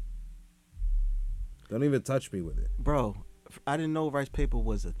 Don't even touch me with it. Bro, I didn't know rice paper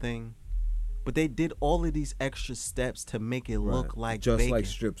was a thing, but they did all of these extra steps to make it look like just bacon. like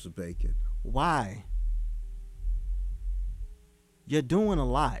strips of bacon. Why? You're doing a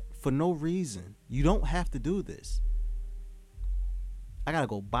lot for no reason. You don't have to do this. I gotta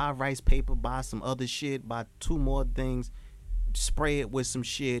go buy rice paper, buy some other shit, buy 2 more things, spray it with some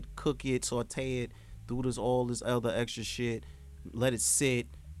shit, cook it, saute it, do all this other extra shit, let it sit,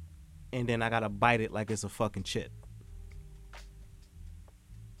 and then I gotta bite it like it's a fucking chip.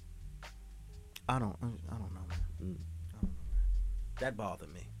 I don't know, man. I don't know, man. That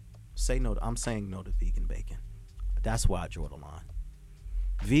bothered me. I'm saying no to vegan bacon. That's why I draw the line.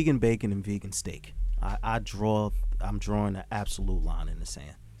 Vegan bacon and vegan steak. I'm drawing an absolute line in the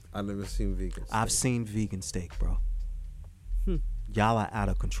sand. I've never seen vegan steak. I've seen vegan steak, bro. Y'all are out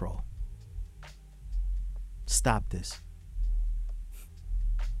of control. Stop this.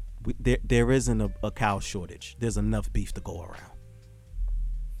 There isn't a cow shortage. There's enough beef to go around.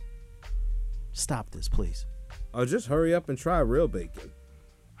 Stop this, please. Oh, just hurry up and try real bacon.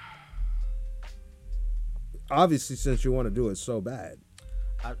 Obviously, since you want to do it so bad.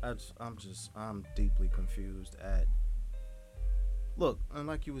 I'm deeply confused at. Look, and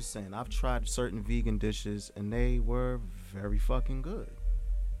like you were saying, I've tried certain vegan dishes and they were very fucking good.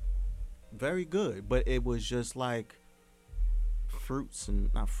 Very good, but it was just like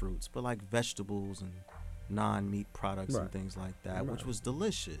not fruits, but like vegetables and non-meat products and things like that, which was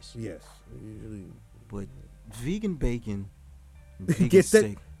delicious. Yes, usually. But vegan bacon, vegan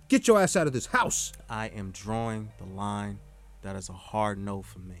steak. Get your ass out of this house. I am drawing the line. That is a hard no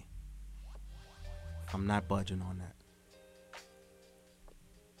for me. I'm not budging on that.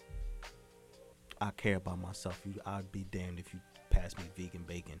 I care about myself. I'd be damned if you pass me vegan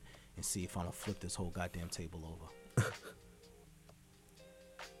bacon and see if I'm gonna flip this whole goddamn table over.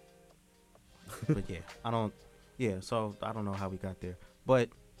 But so I don't know how we got there. But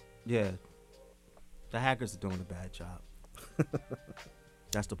yeah, the hackers are doing a bad job.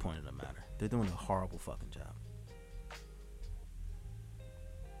 That's the point of the matter. They're doing a horrible fucking job.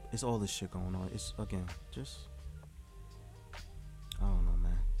 It's all this shit going on. It's, again, just, I don't know,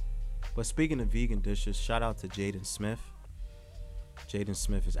 man. But speaking of vegan dishes, shout out to Jaden Smith. Jaden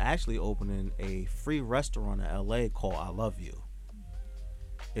Smith is actually opening a free restaurant in LA called I Love You.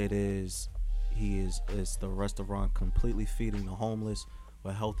 It's the restaurant completely feeding the homeless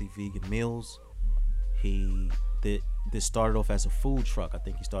with healthy vegan meals. This started off as a food truck. I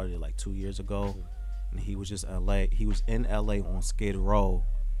think he started it like 2 years ago. And he was in LA on Skid Row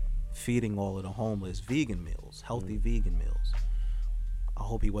feeding all of the homeless vegan meals, healthy vegan meals. I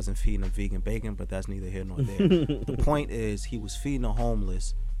hope he wasn't feeding them vegan bacon, but that's neither here nor there. The point is, he was feeding the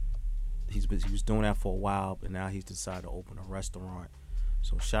homeless. He was doing that for a while, but now he's decided to open a restaurant.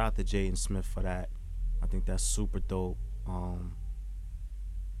 So shout out to Jaden Smith for that. I think that's super dope.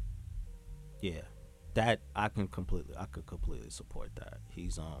 Yeah, that I could completely support that.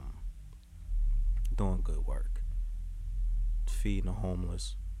 He's doing good work, feeding the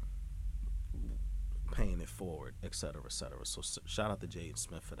homeless, paying it forward, etc., etc. So shout out to Jaden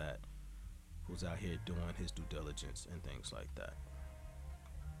Smith for that, who's out here doing his due diligence and things like that.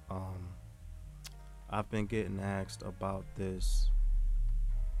 I've been getting asked about this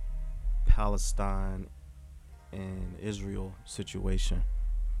Palestine and Israel situation,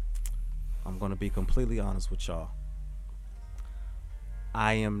 I'm going to be completely honest with y'all.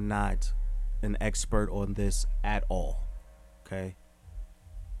 I am not an expert on this at all. Okay?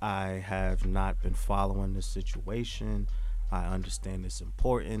 I have not been following this situation. I understand its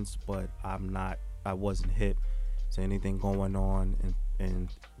importance, but I wasn't hip to anything going on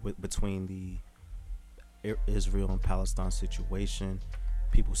between the Israel and Palestine situation.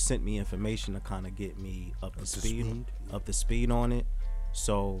 People sent me information to kind of get me up to speed on it.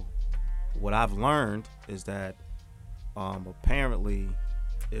 So what I've learned is that apparently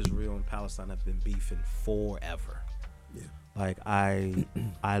Israel and Palestine have been beefing forever. Yeah. Like I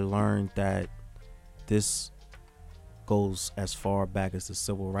learned that this goes as far back as the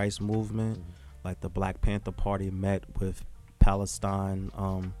civil rights movement. Mm-hmm. Like the Black Panther Party met with Palestine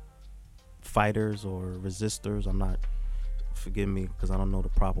fighters or resistors. Forgive me because I don't know the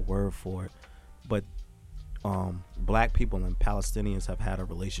proper word for it. But black people and Palestinians have had a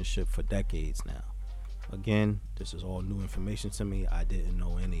relationship for decades now. Again, this is all new information to me. I didn't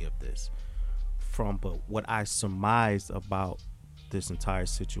know any of this. But what I surmised about this entire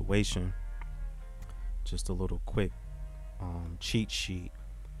situation, just a little quick cheat sheet.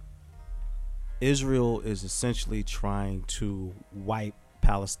 Israel is essentially trying to wipe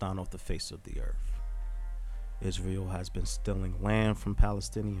Palestine off the face of the earth. Israel has been stealing land from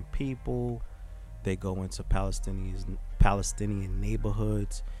Palestinian people. They go into Palestinian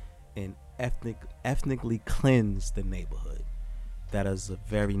neighborhoods and ethnically cleanse the neighborhood. That is a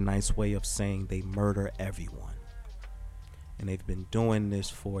very nice way of saying they murder everyone. And they've been doing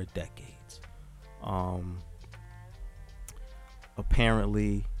this for decades.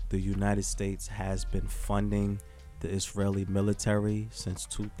 Apparently, the United States has been funding the Israeli military since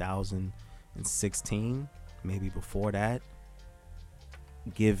 2016, maybe before that,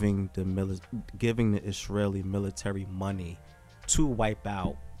 giving the Israeli military money to wipe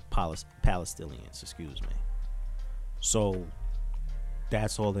out Palestinians. Excuse me. So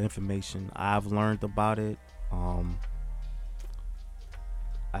that's all the information I've learned about it.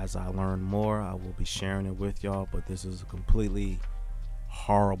 As I learn more, I will be sharing it with y'all. But this is a completely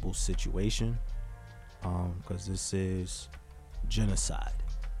horrible situation, because this is genocide.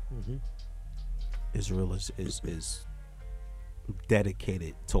 Mm-hmm. Israel is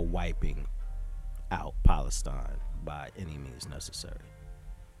dedicated to wiping out Palestine by any means necessary.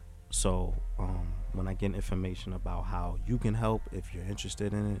 So when I get information about how you can help, if you're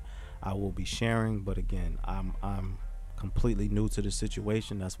interested in it, I will be sharing. But again, I'm completely new to the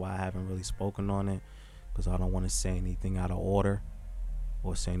situation. That's why I haven't really spoken on it, because I don't want to say anything out of order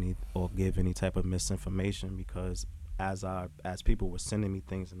or give any type of misinformation. Because as people were sending me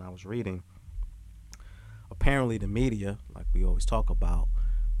things and I was reading, apparently the media, like we always talk about,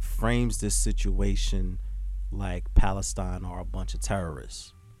 frames this situation like Palestine are a bunch of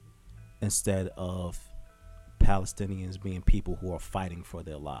terrorists, instead of Palestinians being people who are fighting for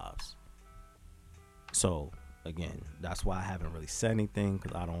their lives. So again, that's why I haven't really said anything,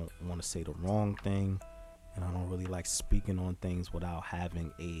 because I don't want to say the wrong thing, and I don't really like speaking on things without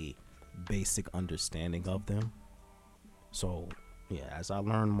having a basic understanding of them. So yeah, as I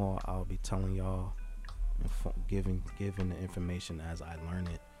learn more, I'll be telling y'all, giving the information as I learn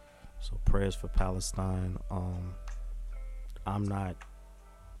it. So prayers for Palestine. I'm not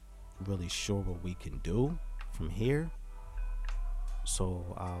really sure what we can do from here, so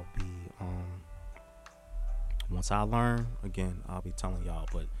I'll be once I learn, again, I'll be telling y'all.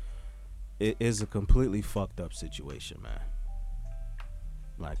 But it is a completely fucked up situation, man.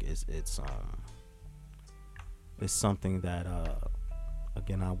 Like it's something that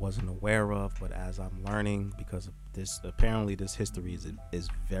again, I wasn't aware of, but as I'm learning, because of this, apparently this history is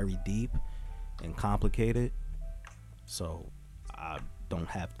very deep and complicated. So I don't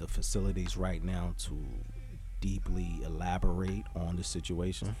have the facilities right now to deeply elaborate on the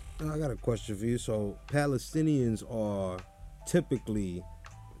situation. I got a question for you. So Palestinians are typically,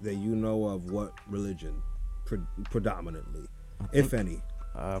 that you know of, what religion predominantly, if any?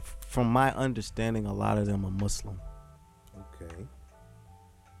 From my understanding, a lot of them are Muslim. Okay.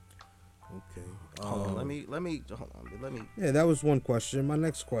 Hold on, let me. Yeah, that was one question. My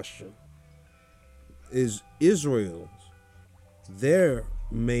next question is Israel's, their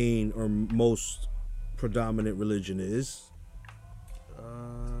main or most predominant religion is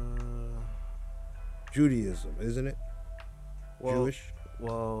Judaism, isn't it? Jewish?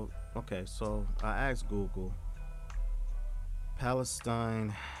 Well, okay, so I asked Google.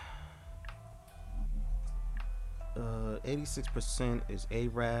 Palestine, 86% is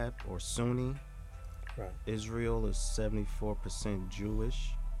Arab or Sunni. Right. Israel is 74%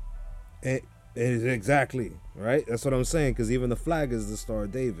 Jewish. It is exactly right. That's what I'm saying. Because even the flag is the Star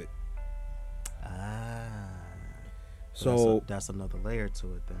of David. Ah. So that's another layer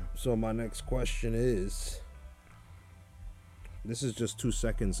to it then. So my next question is. This is just 2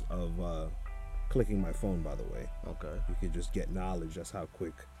 seconds of clicking my phone, by the way. Okay. You could just get knowledge. That's how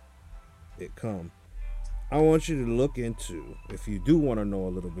quick it come. I want you to look into, if you do want to know a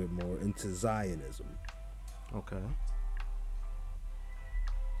little bit more, into Zionism. Okay.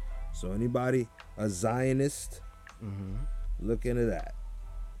 So anybody a Zionist, look into that.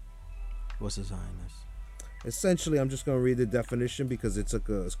 What's a Zionist? Essentially, I'm just going to read the definition because it's a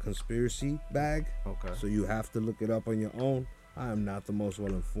conspiracy bag. Okay. So you have to look it up on your own. I am not the most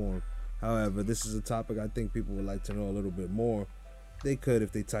well informed. However, this is a topic I think people would like to know a little bit more. They could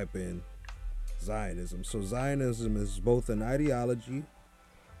if they type in Zionism. So Zionism is both an ideology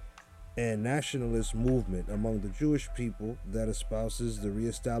and nationalist movement among the Jewish people that espouses the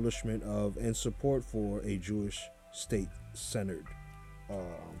reestablishment of and support for a Jewish state centered. Hold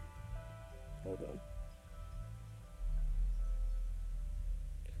on.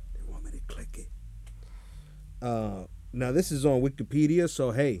 They want me to click it. Now this is on Wikipedia,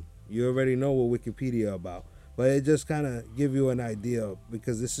 so hey, you already know what Wikipedia about. But it just kind of give you an idea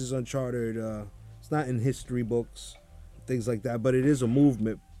because this is uncharted. It's not in history books, things like that, but it is a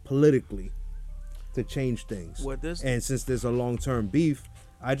movement politically to change things. And since there's a long-term beef,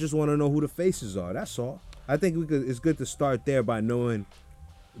 I just want to know who the faces are. That's all. I think it's good to start there by knowing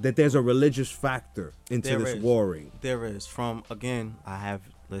that there's a religious factor into this warring. There is. I have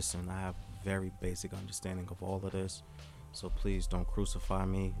very basic understanding of all of this, so please don't crucify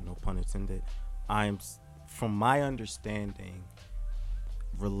me, no pun intended. From my understanding,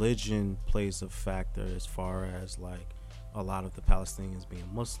 religion plays a factor as far as like a lot of the Palestinians being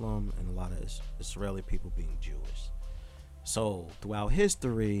Muslim and a lot of Israeli people being Jewish. So throughout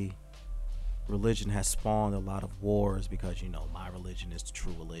history, religion has spawned a lot of wars because, my religion is the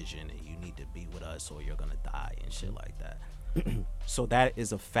true religion and you need to be with us or you're gonna die and shit like that. So that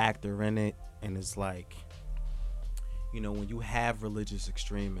is a factor in it. And it's like, when you have religious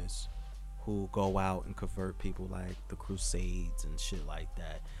extremists who go out and convert people, like the Crusades and shit like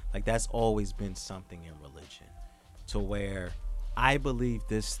that, like that's always been something in religion, to where I believe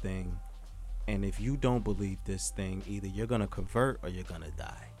this thing, and if you don't believe this thing, either you're gonna convert or you're gonna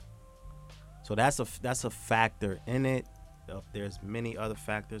die. So that's a factor in it. There's many other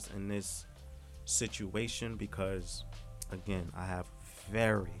factors in this situation because, again, I have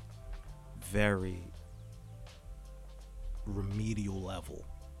very, very remedial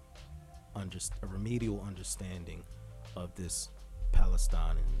understanding of this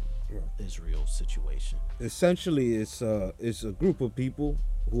Palestine and Israel situation. Essentially, it's a group of people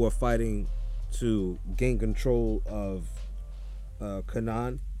who are fighting to gain control of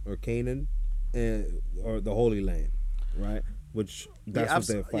Canaan, or the Holy Land, right? Which that's what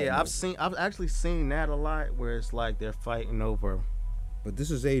they're fighting. Yeah, I've actually seen that a lot, where it's like they're fighting over. But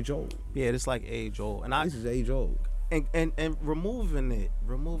this is age old. Yeah, it's like age old, and this is age old. And remove it,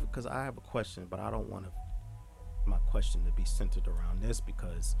 because I have a question, but I don't want my question to be centered around this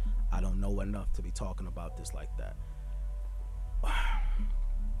because I don't know enough to be talking about this like that.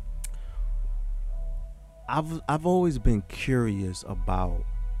 I've always been curious about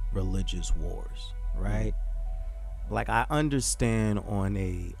religious wars, right? Like I understand on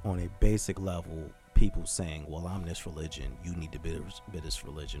a basic level people saying, well, I'm this religion, you need to be this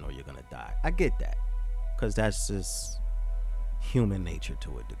religion or you're gonna die. I get that, because that's just human nature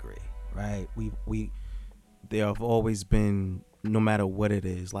to a degree, right? We there have always been, no matter what it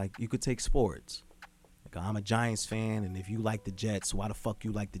is, like you could take sports. Like I'm a Giants fan, and if you like the Jets, why the fuck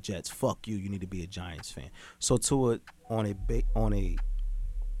you like the Jets? Fuck you, you need to be a Giants fan. So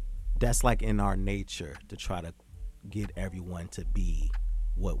that's like in our nature to try to get everyone to be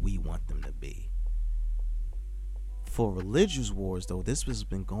what we want them to be. For religious wars, though, this has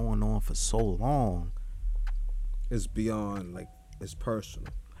been going on for so long. It's beyond, like, it's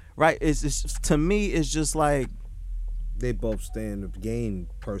personal. Right. It's to me, it's just like they both stand to gain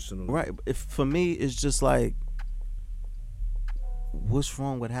personally. Right. For me, it's just like, what's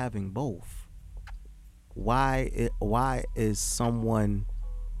wrong with having both? Why is someone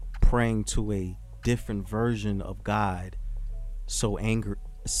praying to a different version of God so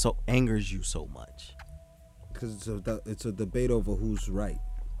angers you so much? Because it's a debate over who's right.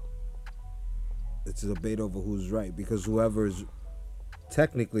 It's a debate over who's right, because whoever is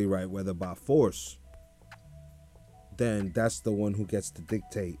technically right, whether by force, then that's the one who gets to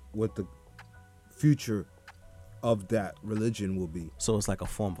dictate what the future of that religion will be. So it's like a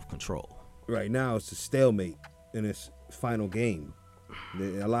form of control. Right now, it's a stalemate in its final game.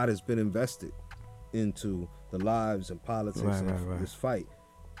 A lot has been invested into the lives and politics of this fight.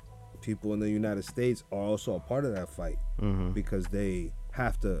 People in the United States are also a part of that fight because they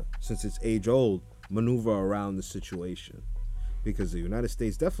have to, since it's age old, maneuver around the situation. Because the United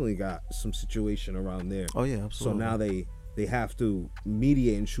States definitely got some situation around there. Oh yeah, absolutely. So now they have to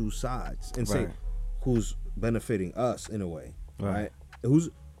mediate and choose sides and say who's benefiting us in a way, right? Who's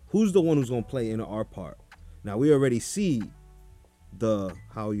the one who's gonna play in our part? Now we already see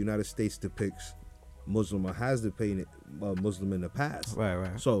how United States depicts Muslim or has depicted Muslim in the past.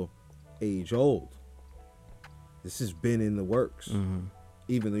 Right. So age old. This has been in the works.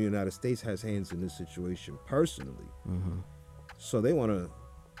 Even the United States has hands in this situation personally. So they want to,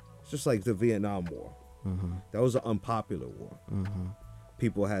 just like the Vietnam War. That was an unpopular war.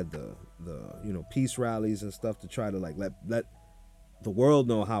 People had the peace rallies and stuff to try to like let the world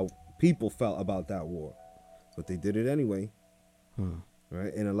know how people felt about that war, but they did it anyway.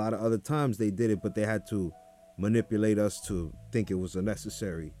 Right? And a lot of other times they did it, but they had to manipulate us to think it was a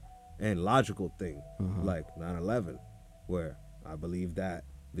necessary and logical thing, like 9/11, where I believe that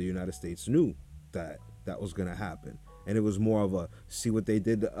the United States knew that was going to happen. And it was more of a, see what they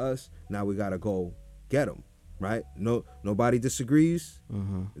did to us, now we got to go get them, right? Nobody disagrees.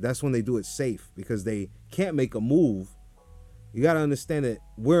 That's when they do it safe, because they can't make a move. You got to understand that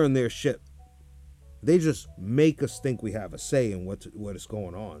we're in their ship. They just make us think we have a say in what is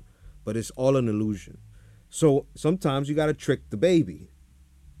going on, but it's all an illusion. So sometimes you got to trick the baby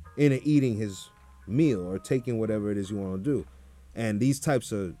into eating his meal or taking whatever it is you want to do. And these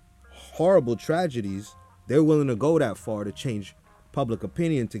types of horrible tragedies, they're willing to go that far to change public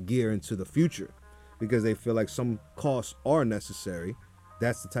opinion to gear into the future, because they feel like some costs are necessary.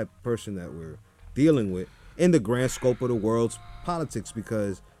 That's the type of person that we're dealing with in the grand scope of the world's politics,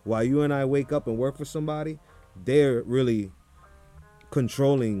 because while you and I wake up and work for somebody, they're really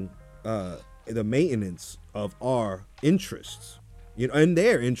controlling the maintenance of our interests, and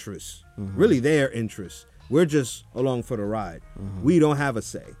their interests, really their interests. We're just along for the ride. We don't have a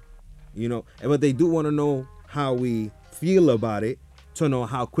say. But they do want to know how we feel about it, to know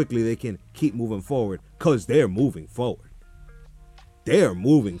how quickly they can keep moving forward, because they're moving forward. They're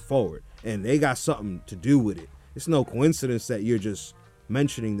moving forward, and they got something to do with it. It's no coincidence that you're just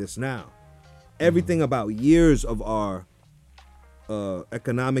mentioning this now. Everything about years of our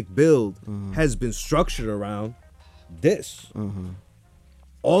economic build has been structured around this.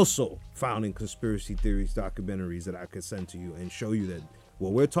 Also found in conspiracy theories documentaries that I could send to you and show you that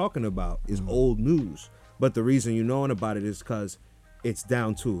what we're talking about is old news. But the reason you knowing about it is because it's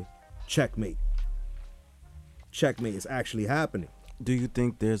down to checkmate. Checkmate is actually happening. Do you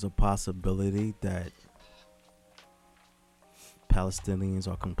think there's a possibility that Palestinians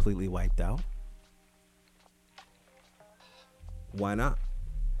are completely wiped out? Why not?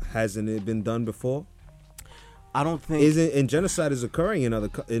 Hasn't it been done before? I don't think. And genocide is occurring in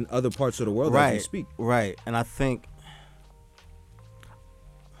other parts of the world as we speak. Right, and I think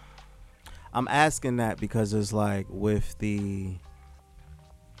I'm asking that because it's like with the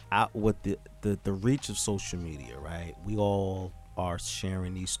reach of social media, right? We all are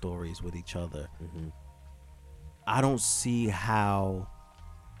sharing these stories with each other. I don't see how,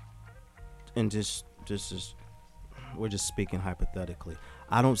 and just we're just speaking hypothetically,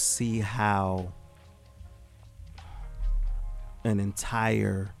 I don't see how an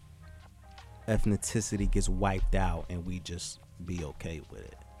entire ethnicity gets wiped out and we just be okay with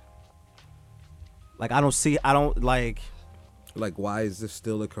it. Like, why is this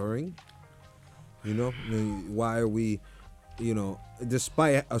still occurring? Why are we,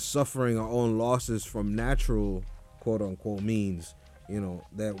 despite us suffering our own losses from natural, quote unquote, means,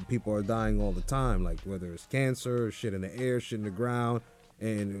 that people are dying all the time, like whether it's cancer, shit in the air, shit in the ground,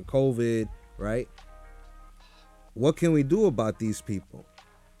 and COVID, right? What can we do about these people?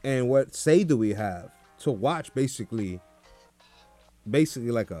 And what say do we have to watch basically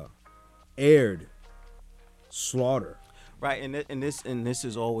like a aired slaughter? Right, and this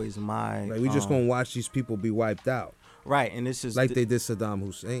is always my, like, we just gonna watch these people be wiped out. Right, and this is like they did Saddam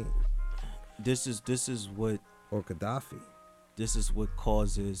Hussein. This is what, or Gaddafi. This is what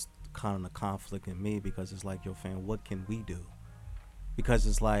causes kind of the conflict in me, because it's like, yo, fam, what can we do? Because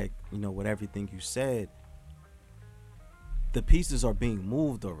it's like, with everything you said, the pieces are being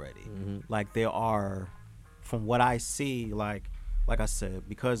moved already. Like, there are, from what I see, like I said,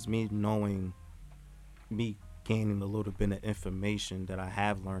 because me gaining a little bit of information that I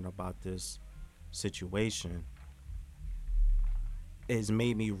have learned about this situation has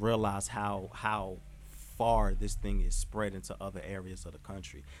made me realize how far this thing is spread into other areas of the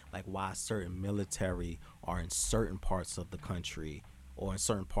country. Like, why certain military are in certain parts of the country or a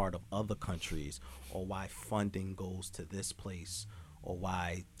certain part of other countries, or why funding goes to this place, or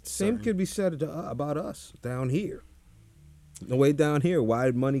why Same could be said about us down here. The way down here,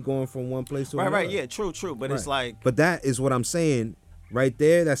 why money going from one place to another? Right, yeah, true, but it's like, but that is what I'm saying right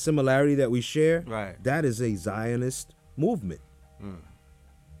there. That similarity that we share, right, that is a Zionist movement.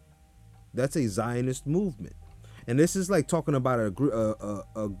 That's a Zionist movement, and this is like talking about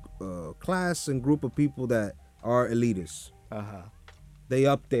a class and group of people that are elitists. They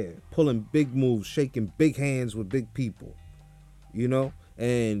up there pulling big moves, shaking big hands with big people, you know,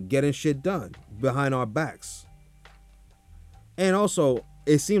 and getting shit done behind our backs. And also,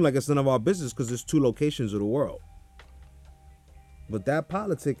 it seemed like it's none of our business because there's 2 locations of the world. But that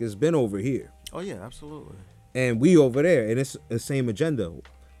politic has been over here. Oh yeah, absolutely. And we over there, and it's the same agenda.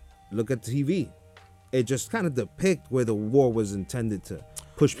 Look at TV. It just kind of depicts where the war was intended to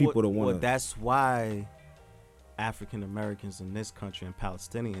push people to want to. Well, that's why African Americans in this country and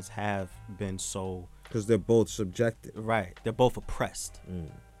Palestinians have been so. Because they're both subjected. Right. They're both oppressed.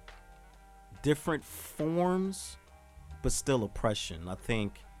 Different forms, but still oppression. I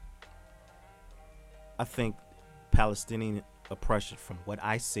think Palestinian oppression, from what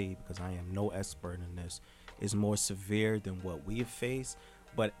I see, because I am no expert in this, is more severe than what we have faced.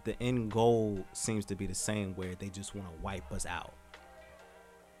 But the end goal seems to be the same, where they just want to wipe us out.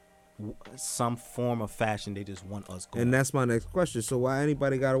 Some form of fashion, they just want us gone. And that's my next question. So why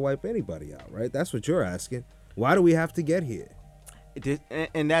anybody got to wipe anybody out, right? That's what you're asking. Why do we have to get here?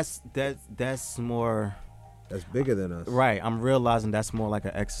 And that's more. That's bigger than us, right? I'm realizing that's more like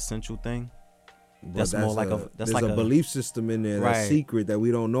an existential thing. That's more like there's a belief system in there that's secret that we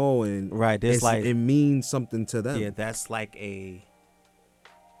don't know, and there's like it means something to them. Yeah, that's like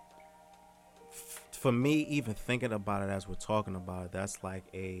for me, even thinking about it as we're talking about it, that's like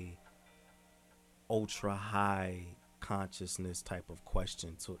a ultra high consciousness type of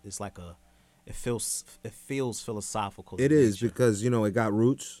question. So it's like it feels philosophical. It is because it got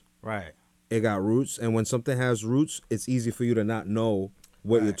roots. Right. It got roots, and when something has roots, it's easy for you to not know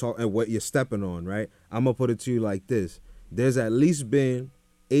what you're talking and what you're stepping on. Right. I'm gonna put it to you like this: there's at least been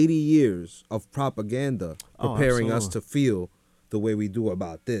 80 years of propaganda preparing us to feel the way we do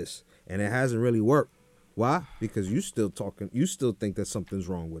about this, and it hasn't really worked. Why? Because you still think that something's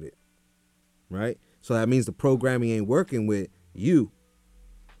wrong with it, right? So that means the programming ain't working with you,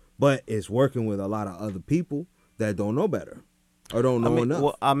 but it's working with a lot of other people that don't know better or don't know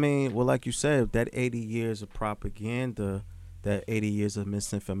enough. Well, like you said, that 80 years of propaganda, that 80 years of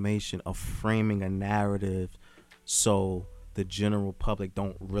misinformation, of framing a narrative so the general public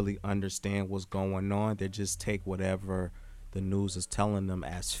don't really understand what's going on. They just take whatever the news is telling them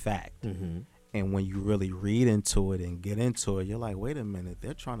as fact. And when you really read into it and get into it, you're like, wait a minute,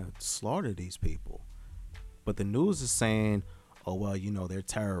 they're trying to slaughter these people. But the news is saying, oh, well, they're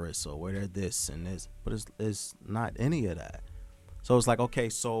terrorists, or they're this and this. But it's not any of that. So it's like, okay,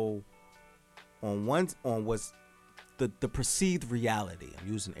 so on what's the perceived reality,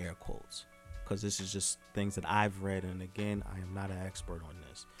 I'm using air quotes, because this is just things that I've read. And again, I am not an expert on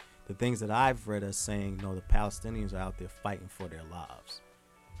this. The things that I've read are saying, no, the Palestinians are out there fighting for their lives.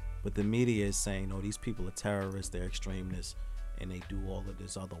 But the media is saying, no, these people are terrorists, they're extremists, and they do all of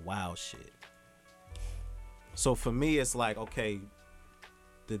this other wild shit. So for me, it's like, okay,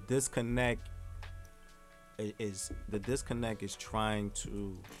 the disconnect is trying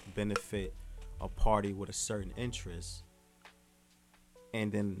to benefit a party with a certain interest,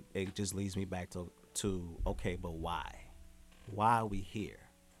 and then it just leads me back to okay, but why? Why are we here?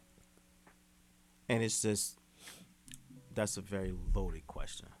 And it's just, that's a very loaded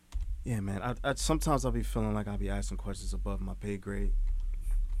question. Yeah, man. I sometimes I'll be feeling like I'll be asking questions above my pay grade.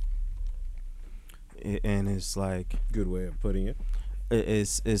 And it's like, good way of putting it.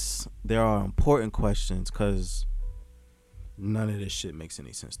 It's there are important questions because none of this shit makes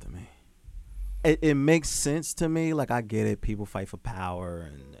any sense to me. It makes sense to me. Like, I get it. People fight for power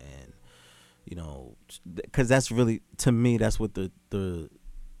and because that's really, to me, that's what this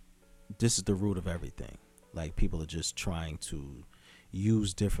is the root of everything. Like, people are just trying to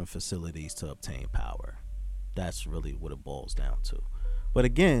use different facilities to obtain power. That's really what it boils down to. But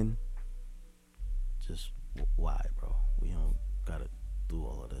again, just why, bro? We don't gotta do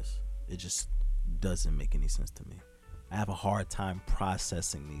all of this. It just doesn't make any sense to me. I have a hard time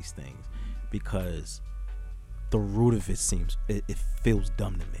processing these things because the root of it feels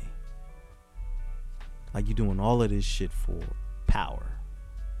dumb to me. Like, you're doing all of this shit for power.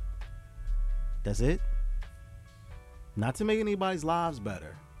 That's it? Not to make anybody's lives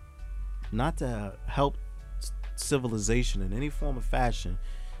better. Not to help civilization in any form or fashion.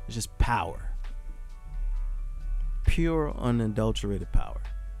 It's just power. pure, unadulterated power.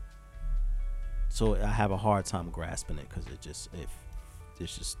 So I have a hard time grasping it because it's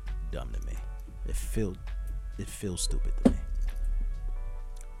just dumb to me. It feels stupid to me.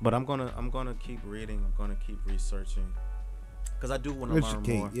 But I'm gonna keep reading. I'm gonna keep researching because I do want to learn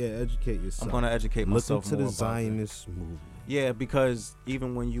more. Yeah, educate yourself. I'm gonna educate myself more. Look into the Zionist movement. Yeah, because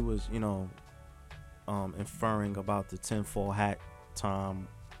even when you was inferring about the tinfoil hat time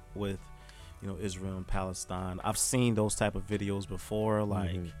with Israel and Palestine, I've seen those type of videos before,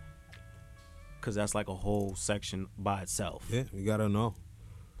 like because that's like a whole section by itself. Yeah, you gotta know.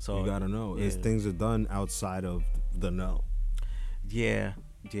 So you gotta know. Yeah. Things are done outside of the know. Yeah.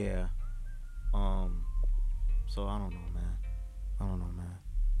 So I don't know, man.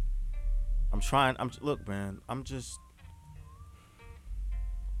 Look, man.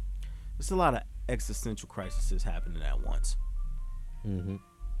 There's a lot of existential crises happening at once. And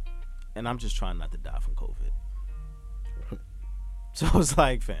I'm just trying not to die from COVID. So it's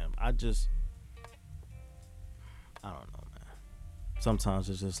like, fam, I don't know, man. Sometimes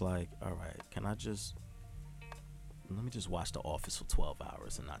it's just like, all right, let me just watch The Office for 12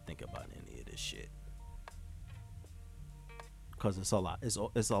 hours and not think about any of this shit. Because it's a lot. It's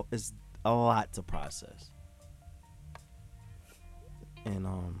a lot to process. And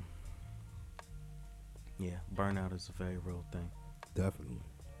yeah, burnout is a very real thing. Definitely.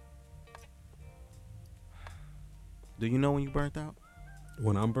 Do you know when you burnt out?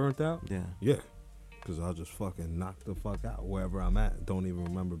 When I'm burnt out? Yeah. Yeah. Because I'll just fucking knock the fuck out wherever I'm at. Don't even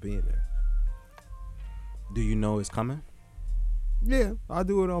remember being there. Do you know it's coming? Yeah, I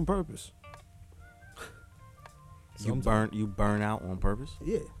do it on purpose. You burn out on purpose?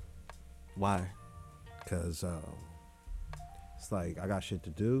 Yeah. Why? Because it's like I got shit to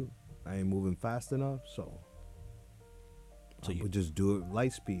do. I ain't moving fast enough, so you would just do it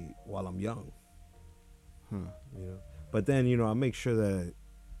light speed while I'm young. But then I make sure that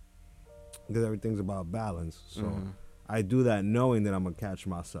because everything's about balance, so I do that knowing that I'm gonna catch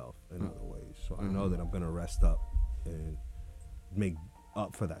myself in other ways. So I know that I'm gonna rest up and make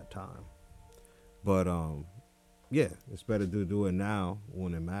up for that time. But yeah, it's better to do it now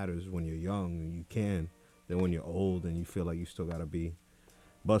when it matters, when you're young and you can, than when you're old and you feel like you still gotta be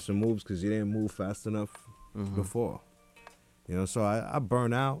busting moves because you didn't move fast enough before. So I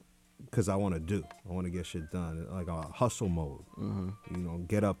burn out because I want to get shit done, like a hustle mode.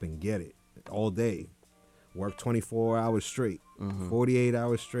 Get up and get it all day, work 24 hours straight, 48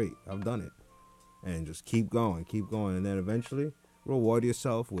 hours straight. I've done it, and just keep going, and then eventually reward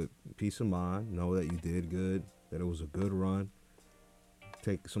yourself with peace of mind. Know that you did good, that it was a good run.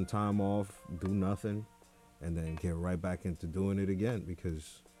 Take some time off, do nothing, and then get right back into doing it again,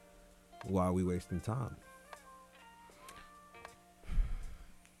 because why are we wasting time?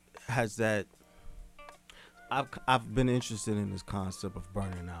 I've been interested in this concept of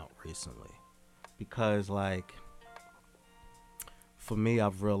burning out recently, because like for me,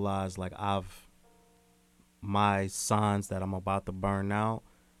 I've realized like my signs that I'm about to burn out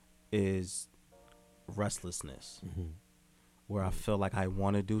is restlessness, where I feel like I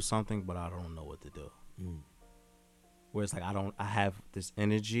want to do something but I don't know what to do. Where it's like I have this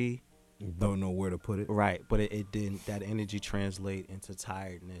energy, don't know where to put it. Right, but it didn't. That energy translate into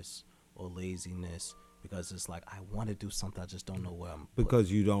tiredness or laziness, because it's like I want to do something, I just don't know where I'm.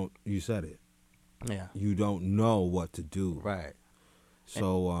 Because you said it. Yeah. You don't know what to do. Right.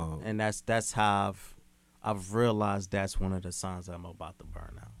 So and that's how I've realized that's one of the signs that I'm about to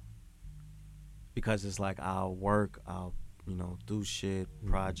burn out. Because it's like I'll work, I'll do shit,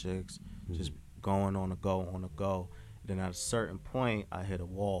 projects, just going on a go. Then at a certain point, I hit a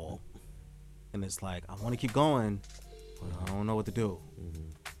wall. And it's like, I want to keep going, but I don't know what to do.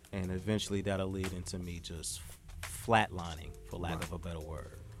 And eventually that'll lead into me just flatlining, for lack of a better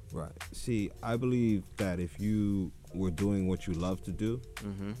word. Right. See, I believe that if you were doing what you love to do,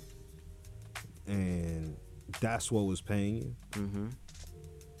 and that's what was paying you,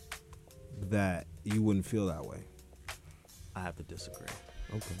 that you wouldn't feel that way. I have to disagree.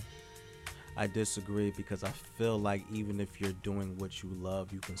 Okay. I disagree because I feel like even if you're doing what you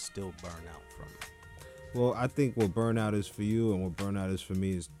love, you can still burn out from it. Well, I think what burnout is for you and what burnout is for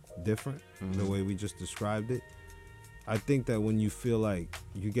me is different, the way we just described it. I think that when you feel like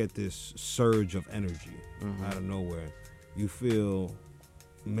you get this surge of energy out of nowhere, you feel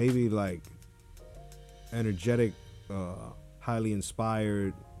maybe like energetic, highly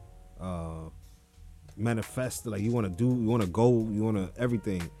inspired, manifest, like you want to do, you want to go, you want to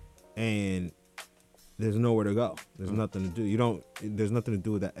everything, and there's nowhere to go. There's nothing to do. There's nothing to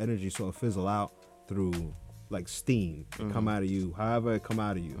do with that energy, so it fizzle out through like steam. It come out of you, however it come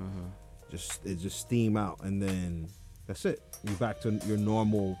out of you. It just steam out, and then That's it. You're back to your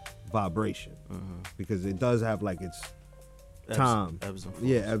normal vibration. Because it does have like its time. Ebbs and flows.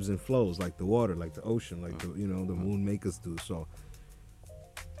 Yeah, ebbs and flows, like the water, like the ocean, like the the moon makers do. So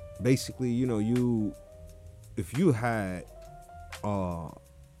basically, if you had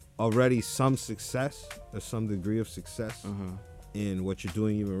already some success or some degree of success in what you're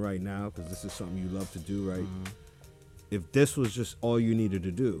doing even right now, because this is something you love to do, right? If this was just all you needed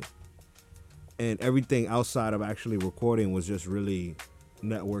to do, and everything outside of actually recording was just really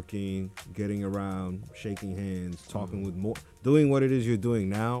networking, getting around, shaking hands, talking with more, doing what it is you're doing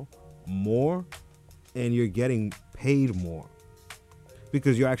now more, and you're getting paid more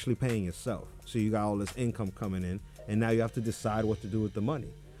because you're actually paying yourself. So you got all this income coming in, and now you have to decide what to do with the money.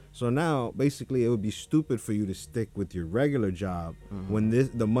 So now basically it would be stupid for you to stick with your regular job when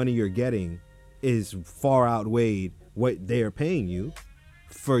the money you're getting is far outweighed what they are paying you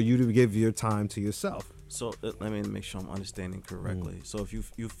for you to give your time to yourself. So let me make sure I'm understanding correctly. So if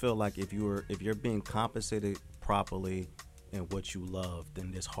you feel like if you're being compensated properly in what you love,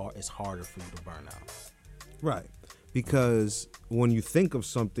 then it's harder for you to burn out. Right. Because when you think of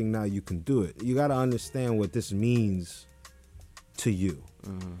something now, you can do it. You got to understand what this means to you.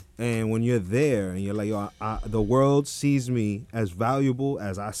 And when you're there and you're like, yo, the world sees me as valuable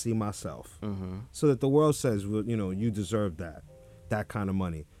as I see myself. So that the world says, well, you deserve that kind of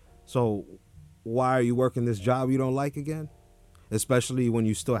money. So why are you working this job you don't like again? Especially when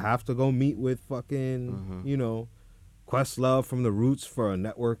you still have to go meet with fucking, Questlove from The Roots for a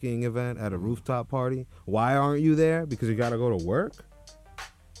networking event at a rooftop party. Why aren't you there? Because you got to go to work?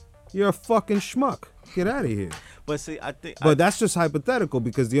 You're a fucking schmuck. Get out of here. But see, I think... But that's just hypothetical,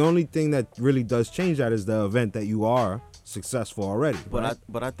 because the only thing that really does change that is the event that you are successful already. But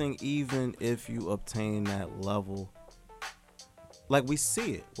right? I think even if you obtain that level, like we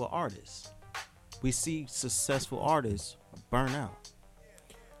see it with artists. We see successful artists burn out.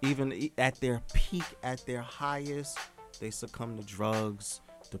 Even at their peak, at their highest, they succumb to drugs,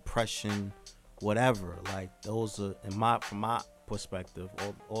 depression, whatever. Like those are, from my perspective,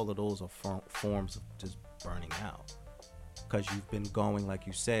 all of those are forms of just burning out. Because you've been going, like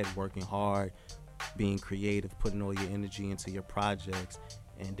you said, working hard, being creative, putting all your energy into your projects,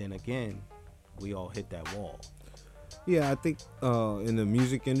 and then again, we all hit that wall. Yeah, I think in the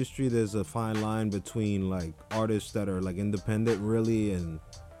music industry, there's a fine line between like artists that are like independent really and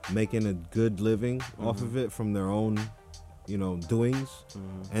making a good living off of it from their own, doings.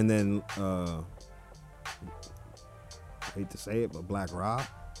 And then, I hate to say it, but Black Rob,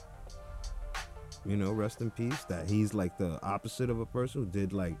 rest in peace, that he's like the opposite of a person who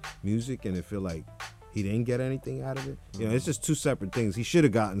did like music and it feel like he didn't get anything out of it. It's just two separate things. He should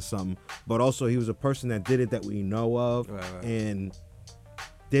have gotten something, but also he was a person that did it that we know of, right. And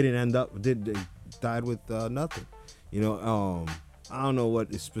died with nothing. I don't know what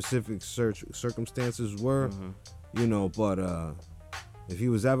the specific circumstances were, but if he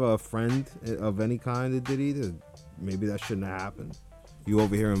was ever a friend of any kind that did either, maybe that shouldn't have happened. You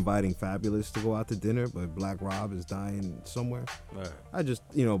over here inviting Fabulous to go out to dinner, but Black Rob is dying somewhere. Right. I just,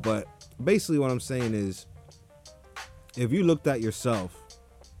 but basically what I'm saying is, if you looked at yourself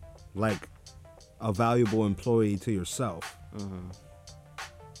like a valuable employee to yourself,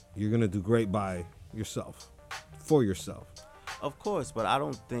 you're going to do great by yourself, for yourself. Of course, but I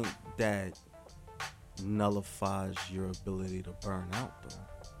don't think that nullifies your ability to burn out, though.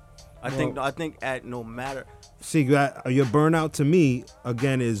 I think at no matter. See, your burnout to me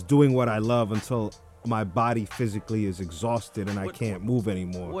again is doing what I love until my body physically is exhausted and I can't move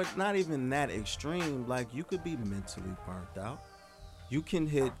anymore. What? Not even that extreme. Like you could be mentally burnt out. You can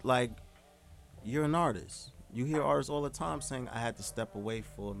hit like you're an artist. You hear artists all the time saying, "I had to step away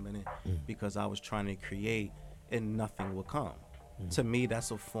for a minute because I was trying to create and nothing would come." To me,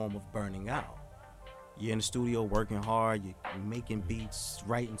 that's a form of burning out. You're in the studio working hard, you're making beats,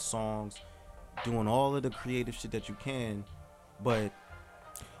 writing songs, doing all of the creative shit that you can, but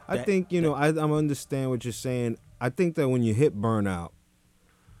I think, I understand what you're saying. I think that when you hit burnout,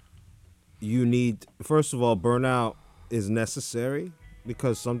 you need, first of all, burnout is necessary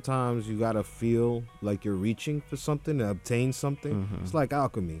because sometimes you gotta feel like you're reaching for something to obtain something. It's like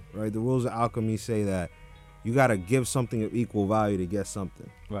alchemy, right? The rules of alchemy say that you gotta give something of equal value to get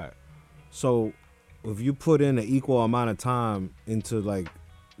something. Right. So if you put in an equal amount of time into like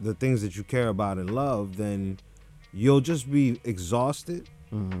the things that you care about and love, then you'll just be exhausted,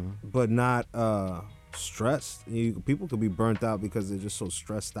 but not stressed. People could be burnt out because they're just so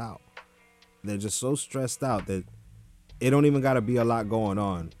stressed out. They're just so stressed out that it don't even got to be a lot going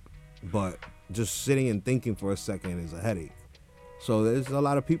on, but just sitting and thinking for a second is a headache. So there's a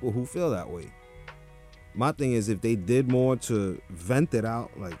lot of people who feel that way. my thing is, if they did more to vent it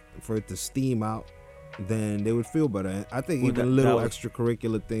out, like for it to steam out, then they would feel better. And I think Well, even that little was-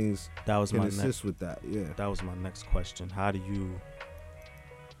 extracurricular things That was can my assist with that. Yeah, that was my next question. How do you?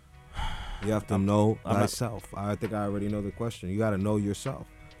 you have to know I'm not- thyself. I think I already know the question. You got to know yourself.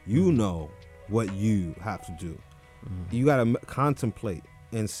 You know what you have to do. You got to contemplate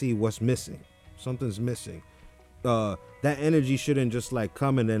and see what's missing. Something's missing. That energy shouldn't just like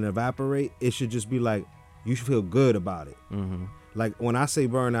come and then evaporate. It should just be like you should feel good about it. Mm-hmm. Like when I say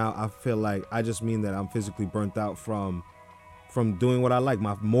burnout, I feel like I just mean that I'm physically burnt out from doing what I like.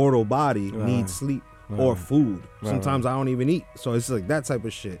 My mortal body needs sleep or food. Sometimes I don't even eat. So it's like that type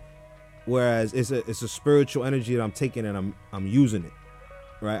of shit. Whereas it's a spiritual energy that I'm taking and I'm using it.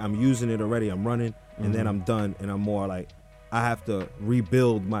 Right? I'm using it already. I'm running and then I'm done and I'm more like I have to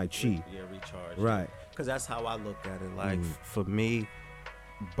rebuild my chi. Yeah, recharge. Right. Because that's how I look at it. Like for me,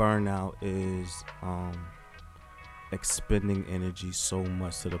 burnout is expending energy so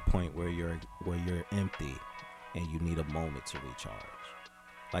much to the point where you're empty and you need a moment to recharge.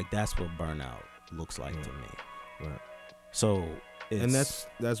 Like that's what burnout looks like to me. Right. So it's, And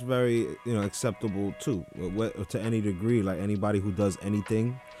that's very acceptable too, to any degree. Like anybody who does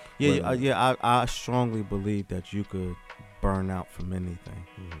anything. I strongly believe that you could burn out from anything.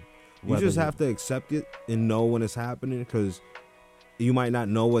 You just have to accept it and know when it's happening, because you might not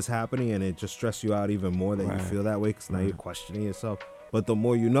know what's happening and it just stress you out even more that you feel that way, because now you're questioning yourself. But the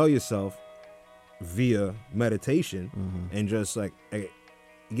more you know yourself via meditation and just like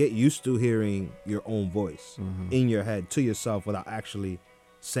get used to hearing your own voice in your head to yourself without actually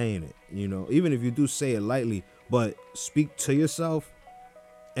saying it, even if you do say it lightly, but speak to yourself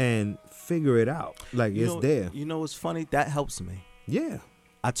and figure it out. Like it's there. What's funny? That helps me. Yeah.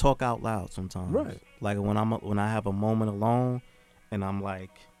 I talk out loud sometimes. Right. Like when I have a moment alone and I'm like,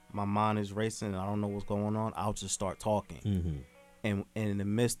 my mind is racing and I don't know what's going on, I'll just start talking. And in the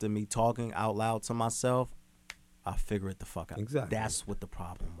midst of me talking out loud to myself, I figure it the fuck out. Exactly. That's what the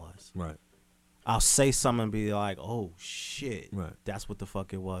problem was. Right. I'll say something and be like, oh shit. Right. That's what the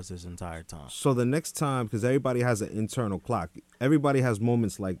fuck it was this entire time. So the next time, because everybody has an internal clock, everybody has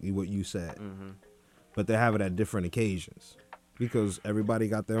moments like what you said, but they have it at different occasions because everybody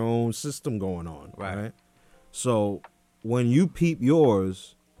got their own system going on. Right. So when you peep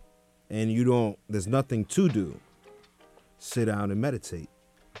yours and there's nothing to do, sit down and meditate,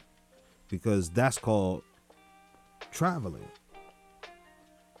 because that's called traveling.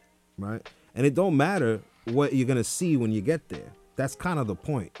 Right. And it don't matter what you're going to see when you get there. That's kind of the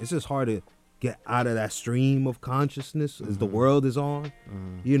point. It's just hard to get out of that stream of consciousness as the world is on,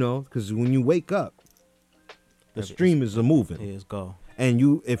 because when you wake up, the stream is moving. It's go.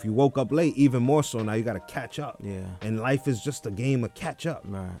 And if you woke up late, even more so, now you got to catch up. Yeah. And life is just a game of catch up.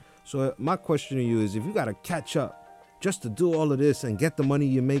 Right. So my question to you is, if you got to catch up just to do all of this and get the money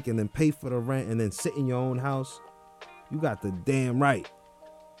you make and then pay for the rent and then sit in your own house, you got the damn right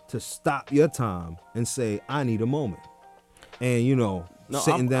to stop your time and say, I need a moment. And,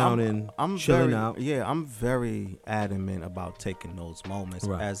 sitting down and chilling out. Yeah, I'm very adamant about taking those moments.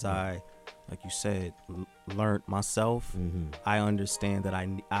 Right, as I, like you said, learned myself. I understand that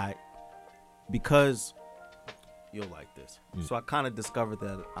I because you'll like this. So I kind of discovered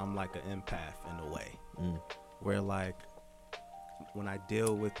that I'm like an empath in a way, where like when I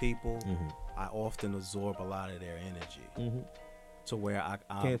deal with people, I often absorb a lot of their energy. To where I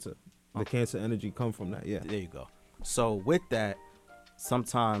cancer. The cancer energy come from that, yeah. There you go. So with that,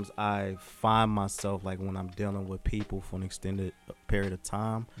 sometimes I find myself like when I'm dealing with people for an extended period of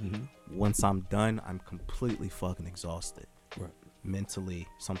time, once I'm done, I'm completely fucking exhausted. Right. Mentally,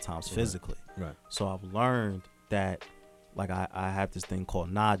 sometimes physically. Right. So I've learned that like I have this thing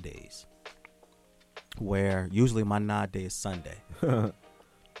called nod days, where usually my nod day is Sunday.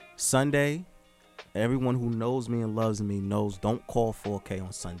 Sunday, everyone who knows me and loves me knows don't call 4K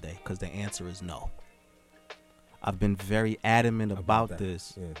on Sunday because the answer is no. I've been very adamant about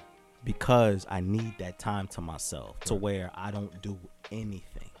this because I need that time to myself to where I don't do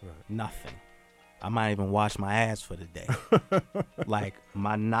anything, nothing. I might even wash my ass for the day. Like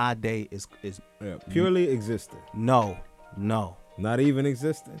my nod day is purely existing. No. Not even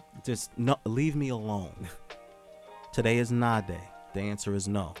existing. Just no. Leave me alone. Today is nod day. The answer is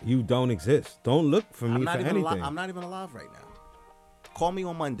no. You don't exist. Don't look for me for anything. I'm not even alive right now. Call me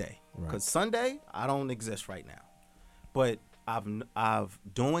on Monday, because Sunday I don't exist right now. But I've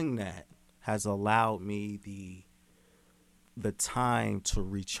doing that has allowed me the time to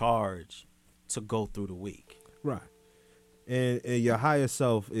recharge, to go through the week. Right. And your higher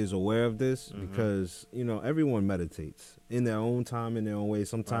self is aware of this because, everyone meditates in their own time, in their own way.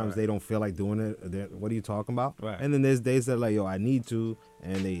 Sometimes they don't feel like doing it. What are you talking about? Right. And then there's days that like, yo, I need to,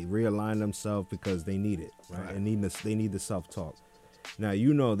 and they realign themselves because they need it, right? And they need the self-talk. Now,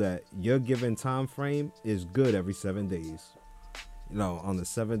 you know that your given time frame is good every 7 days. On the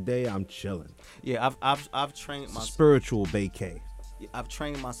 7th day, I'm chilling. Yeah, I've trained myself. Spiritual vacay. I've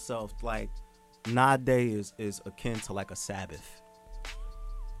trained myself like nowadays is akin to like a Sabbath.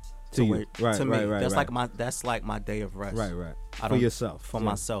 To you, right? To me, right. That's like my day of rest. Right. For yourself, for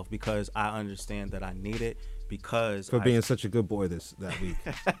myself, because I understand that I need it. Because for being such a good boy that week.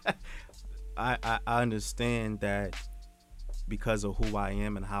 I understand that because of who I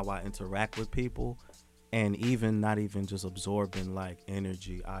am and how I interact with people, and even not even just absorbing like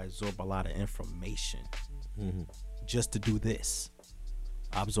energy, I absorb a lot of information just to do this.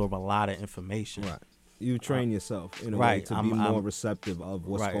 I absorb a lot of information. Right. You train yourself in a way to be more receptive of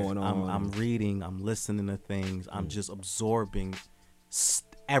what's going on. I'm reading. I'm listening to things. I'm just absorbing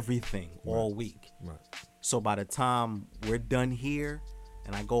everything all week. Right. So by the time we're done here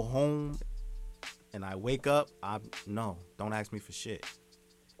and I go home and I wake up, don't ask me for shit.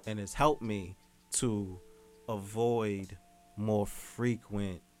 And it's helped me to avoid more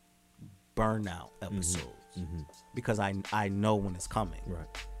frequent burnout episodes because I know when it's coming. Right.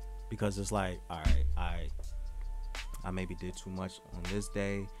 Because it's like, all right, I maybe did too much on this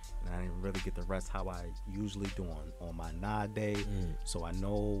day and I didn't really get the rest how I usually do on my nod day. So I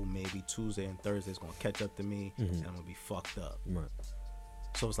know maybe Tuesday and Thursday is gonna catch up to me and I'm gonna be fucked up. Right.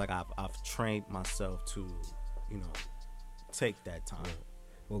 So it's like I've trained myself to, take that time. Right.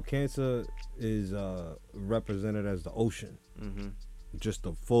 Well, Cancer is represented as the ocean, just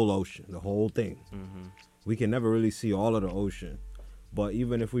the full ocean, the whole thing. We can never really see all of the ocean, but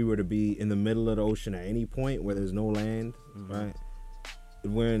even if we were to be in the middle of the ocean at any point where there's no land, right?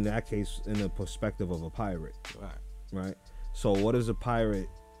 We're in that case in the perspective of a pirate, right? So what is a pirate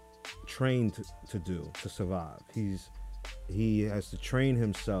trained to do to survive? He has to train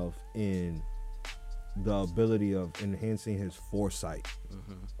himself in the ability of enhancing his foresight,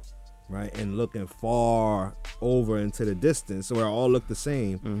 right? And looking far over into the distance where all look the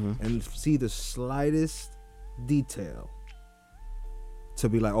same and see the slightest detail to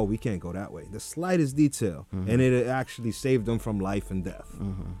be like, oh, we can't go that way. The slightest detail. And it actually saved them from life and death.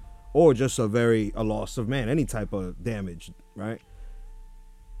 Or just a loss of man, any type of damage, right?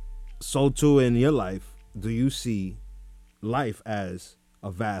 So too in your life, do you see life as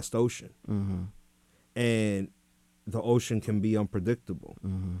a vast ocean? And the ocean can be unpredictable.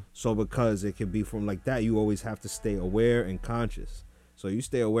 So because it can be from like that, you always have to stay aware and conscious. So you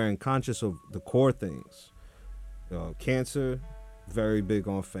stay aware and conscious of the core things. Cancer, very big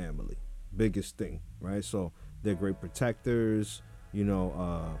on family, biggest thing, right? So they're great protectors,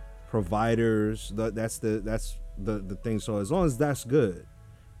 providers. That's the thing. So as long as that's good,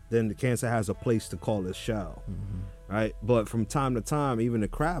 then the Cancer has a place to call its shell, right? But from time to time, even the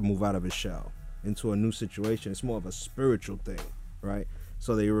crab move out of its shell into a new situation. It's more of a spiritual thing, right?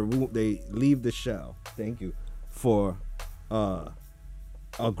 So they leave the shell. Thank you for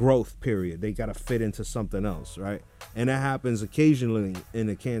a growth period. They got to fit into something else, right? And that happens occasionally in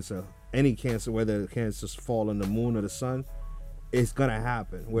the Cancer. Any Cancer, whether the Cancers fall on the moon or the sun, it's gonna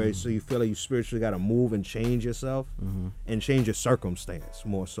happen. Where so you feel like you spiritually got to move and change yourself and change your circumstance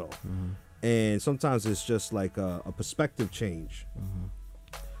more so. And sometimes it's just like a perspective change.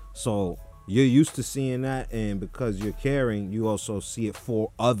 So you're used to seeing that, and because you're caring, you also see it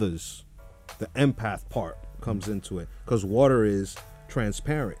for others. The empath part comes into it because water is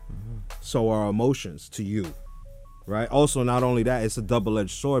transparent. So are emotions to you, right? Also, not only that, it's a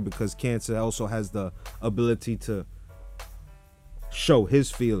double-edged sword because Cancer also has the ability to show his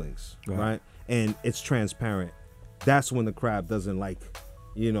feelings, right? And it's transparent. That's when the crab doesn't like,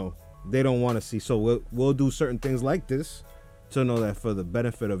 they don't want to see. So we'll do certain things like this to know that for the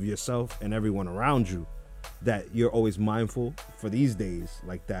benefit of yourself and everyone around you, that you're always mindful for these days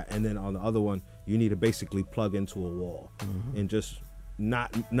like that. And then on the other one, you need to basically plug into a wall and just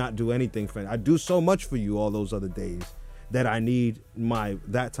not do anything for it. I do so much for you all those other days that I need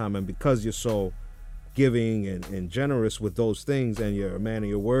that time. And because you're so giving and generous with those things, and you're a man of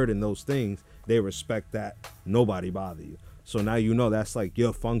your word in those things, they respect that. Nobody bother you. So now that's like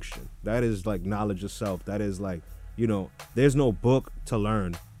your function. That is like knowledge of self. That is like, there's no book to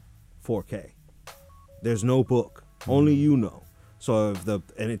learn 4K. There's no book. Only you know. So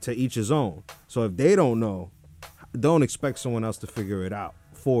to each his own. So if they don't know, don't expect someone else to figure it out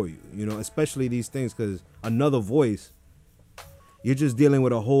for you. Especially these things, because another voice, you're just dealing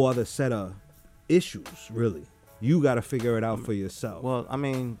with a whole other set of issues, really. You got to figure it out for yourself. Well, I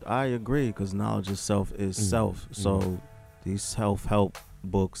mean, I agree because knowledge itself is self. So these self-help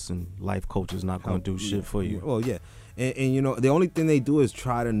books and life coaches not going to do shit for you. Well, yeah. And you know, the only thing they do is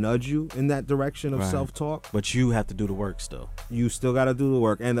try to nudge you in that direction of self-talk. But you have to do the work still. You still got to do the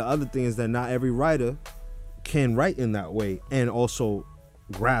work. And the other thing is that not every writer can write in that way and also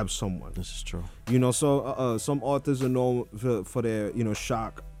grab someone. This is true. You know, so some authors are known for their, you know,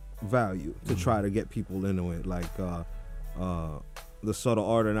 shock value to try to get people into it. Like The Subtle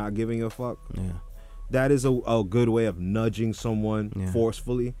Art of Not Giving a Fuck. Yeah. That is a good way of nudging someone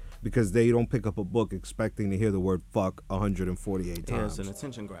forcefully, because they don't pick up a book expecting to hear the word fuck 148 times. Yeah, it's an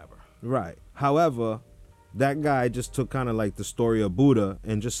attention grabber. Right. However, that guy just took kind of like the story of Buddha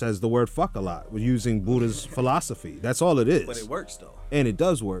and just says the word fuck a lot using Buddha's philosophy. That's all it is. But it works though. And it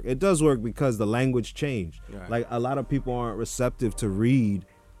does work. It does work because the language changed. Right. Like a lot of people aren't receptive to read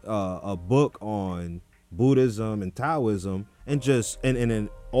a book on Buddhism and Taoism and just and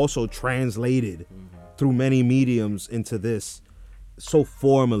also translated through many mediums into this so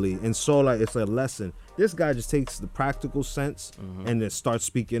formally and so like it's a lesson. This guy just takes the practical sense and then starts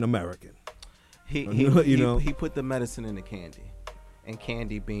speaking American. He put the medicine in the candy, and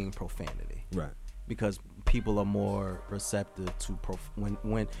candy being profanity. Right. Because people are more receptive to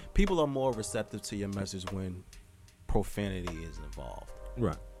when people are more receptive to your message when profanity is involved.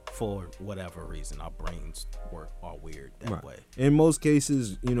 Right. For whatever reason, our brains are weird that way. In most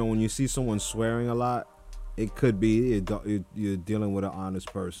cases, you know, when you see someone swearing a lot, it could be you're dealing with an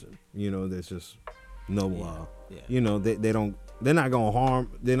honest person. You know, there's just no, you know, they're not gonna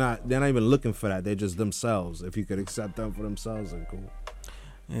harm. They're not even looking for that. They're just themselves. If you could accept them for themselves, then cool.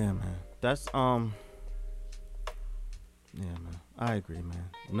 Yeah, man. That's yeah, man. I agree, man.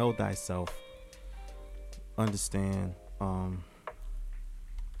 Know thyself.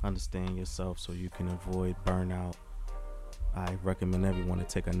 Understand yourself so you can avoid burnout. I recommend everyone to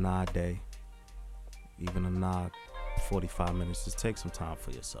take a nod day, even a nod 45 minutes. Just take some time for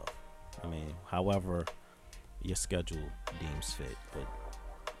yourself. I mean, however your schedule deems fit, but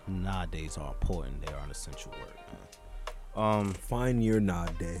nod days are important. They are an essential work, man. Find your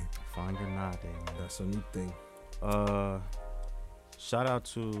nod day. Find your nod day, man. That's a new thing. Shout out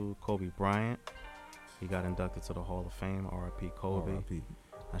to Kobe Bryant. He got inducted to the Hall of Fame. R.I.P. Kobe. R.I.P.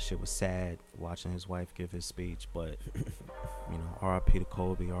 That shit was sad watching his wife give his speech, but you know, R.I.P. to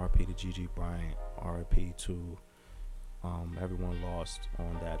Kobe, R.I.P. to Gigi Bryant, R.I.P. to everyone lost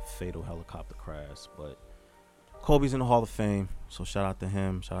on that fatal helicopter crash. But Kobe's in the Hall of Fame, so shout out to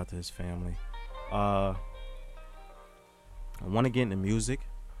him, shout out to his family. I want to get into music,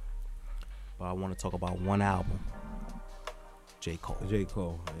 but I want to talk about one album. J. Cole. J.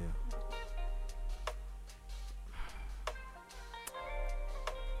 Cole, yeah.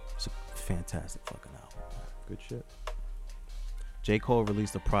 It's a fantastic fucking album. Good shit. J. Cole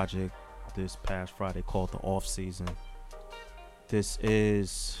released a project this past Friday called The Off Season.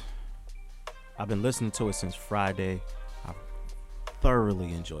 I've been listening to it since Friday. I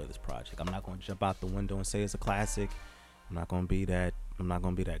thoroughly enjoy this project. I'm not going to jump out the window and say it's a classic. I'm not going to be that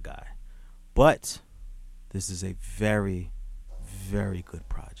guy. But this is a very, very good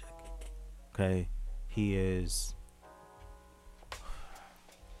project. Okay?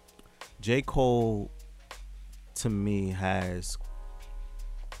 J. Cole, to me, has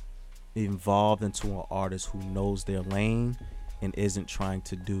evolved into an artist who knows their lane and isn't trying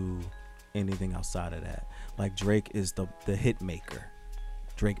to do anything outside of that. Like Drake is the hit maker.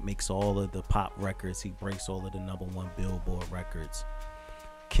 Drake makes all of the pop records. He breaks all of the #1 Billboard records.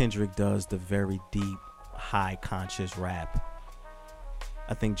 Kendrick does the very deep, high conscious rap.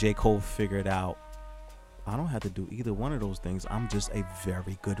 I think J. Cole figured out, I don't have to do either one of those things. I'm just a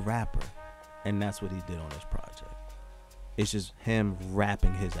very good rapper. And that's what he did on this project. It's just him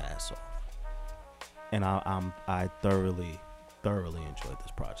rapping his ass off. And I thoroughly enjoyed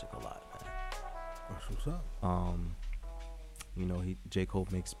this project a lot, man. That's what's up. You know, J. Cole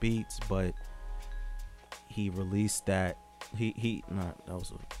makes beats, but he released that that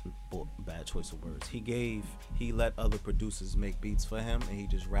was a bad choice of words. He let other producers make beats for him, and he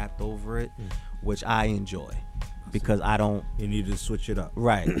just rapped over it, which I enjoy because I don't. You need to switch it up,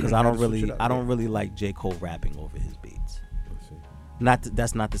 right? Because I don't really like J. Cole rapping over his beats.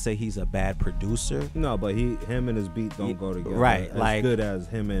 That's not to say he's a bad producer. No, but him and his beat don't go together. Right, as like good as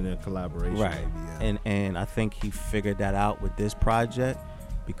him in a collaboration. Right, maybe, yeah. And I think he figured that out with this project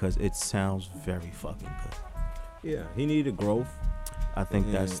because it sounds very fucking good. Yeah, he needed growth. I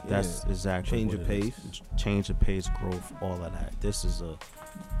think that's exactly change of pace. Change of pace, growth, all of that. This is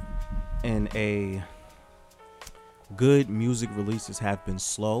a good music releases have been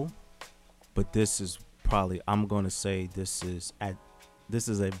slow, but this is I'm going to say this is a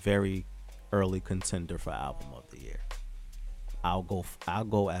very early contender for album of the year. I'll go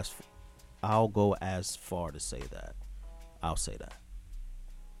as far to say that. I'll say that.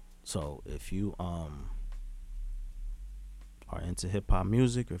 So if you are into hip hop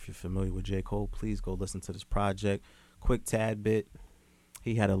music, or if you're familiar with J. Cole, please go listen to this project. Quick tad bit.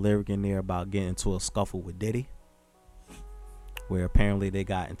 He had a lyric in there about getting into a scuffle with Diddy, where apparently they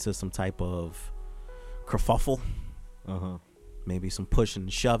got into some type of kerfuffle. Maybe some pushing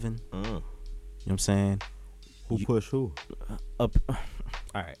and shoving. You know what I'm saying? Who pushed who? All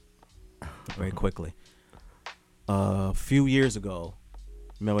right. Very quickly. A few years ago,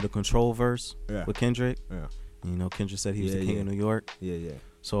 remember the Control verse with Kendrick? Yeah. You know, Kendrick said he was the king of New York. Yeah.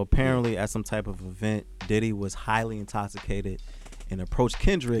 So apparently at some type of event, Diddy was highly intoxicated and approached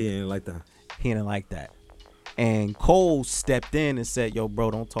Kendrick. He didn't like that. He didn't like that. And Cole stepped in and said, yo,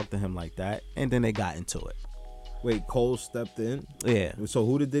 bro, don't talk to him like that. And then they got into it. Wait, Cole stepped in? Yeah. So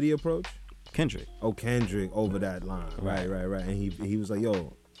who did he approach? Kendrick. Oh, Kendrick over that line. Right. And he was like,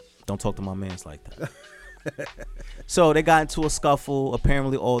 yo, don't talk to my mans like that. So they got into a scuffle.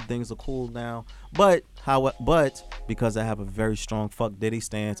 Apparently all things are cool now. But because I have a very strong fuck Diddy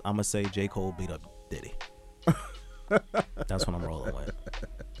stance, I'm going to say J. Cole beat up Diddy. That's what I'm rolling with.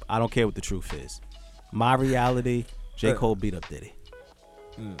 I don't care what the truth is. My reality, J. Cole beat up Diddy.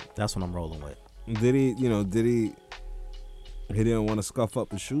 That's what I'm rolling with. Diddy, he didn't want to scuff up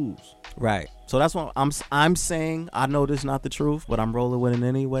the shoes. Right. So that's what I'm saying. I know this is not the truth, but I'm rolling with it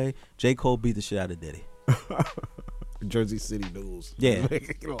anyway. J. Cole beat the shit out of Diddy. Jersey City news. Yeah.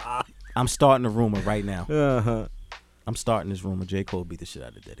 I'm starting a rumor right now. Uh-huh. I'm starting this rumor. J. Cole beat the shit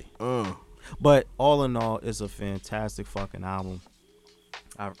out of Diddy. But all in all, it's a fantastic fucking album.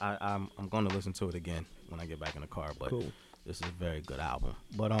 I'm going to listen to it again when I get back in the car. But cool. This is a very good album.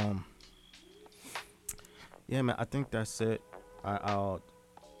 But yeah, man, I think that's it.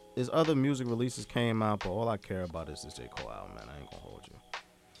 His other music releases came out, but all I care about is this J. Cole album, man. I ain't gonna hold you.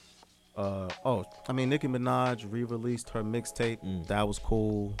 Nicki Minaj re-released her mixtape. That was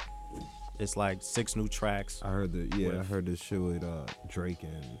cool. It's like 6 new tracks. I heard I heard this shit with Drake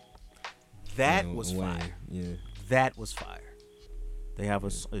and that was Wayne. Fire. Yeah, that was fire. They have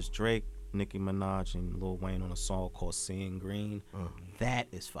it's Drake, Nicki Minaj, and Lil Wayne on a song called "Seeing Green." That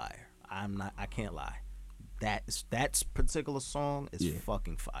is fire. I can't lie. That particular song is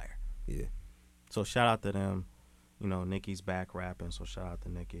fucking fire. Yeah. So shout out to them. You know, Nicki's back rapping, so shout out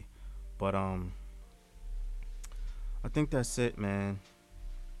to Nicki. But I think that's it, man.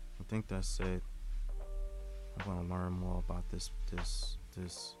 I think that's it. I'm gonna learn more about this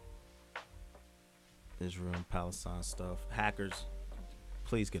Israel and Palestine stuff. Hackers,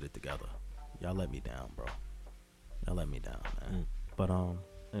 please get it together. Y'all let me down, bro. Y'all let me down, man. But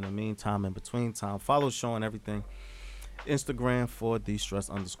in the meantime, in between time, follow the show and everything. Instagram for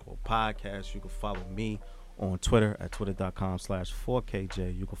 @TheStress_podcast. You can follow me on Twitter at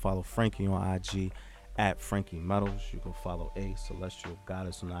twitter.com/4KJ. You can follow Frankie on IG @Frankie Metals. You can follow A Celestial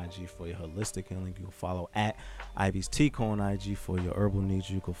Goddess on IG for your holistic healing. You can follow Ivy's Tico on IG for your herbal needs.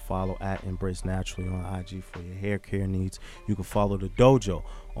 You can follow Embrace Naturally on IG for your hair care needs. You can follow the dojo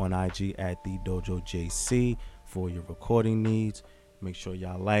on IG @TheDojoJC for your recording needs. Make sure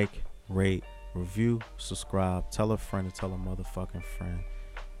y'all like, rate, review, subscribe, tell a friend to tell a motherfucking friend.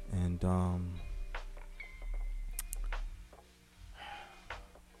 And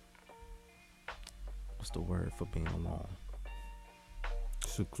what's the word for being alone?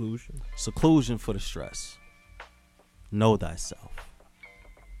 Seclusion for the stress. Know thyself.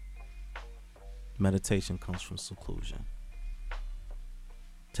 Meditation comes from seclusion.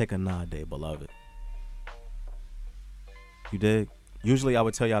 Take a nod day, beloved. You dig? Usually I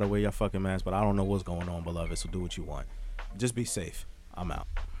would tell y'all to wear your fucking mask, but I don't know what's going on, beloved, so do what you want. Just be safe. I'm out.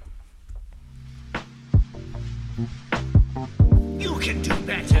 You can do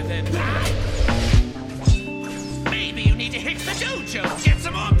better than that. Maybe you need to hit the dojo, get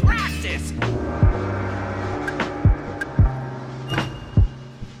some more practice.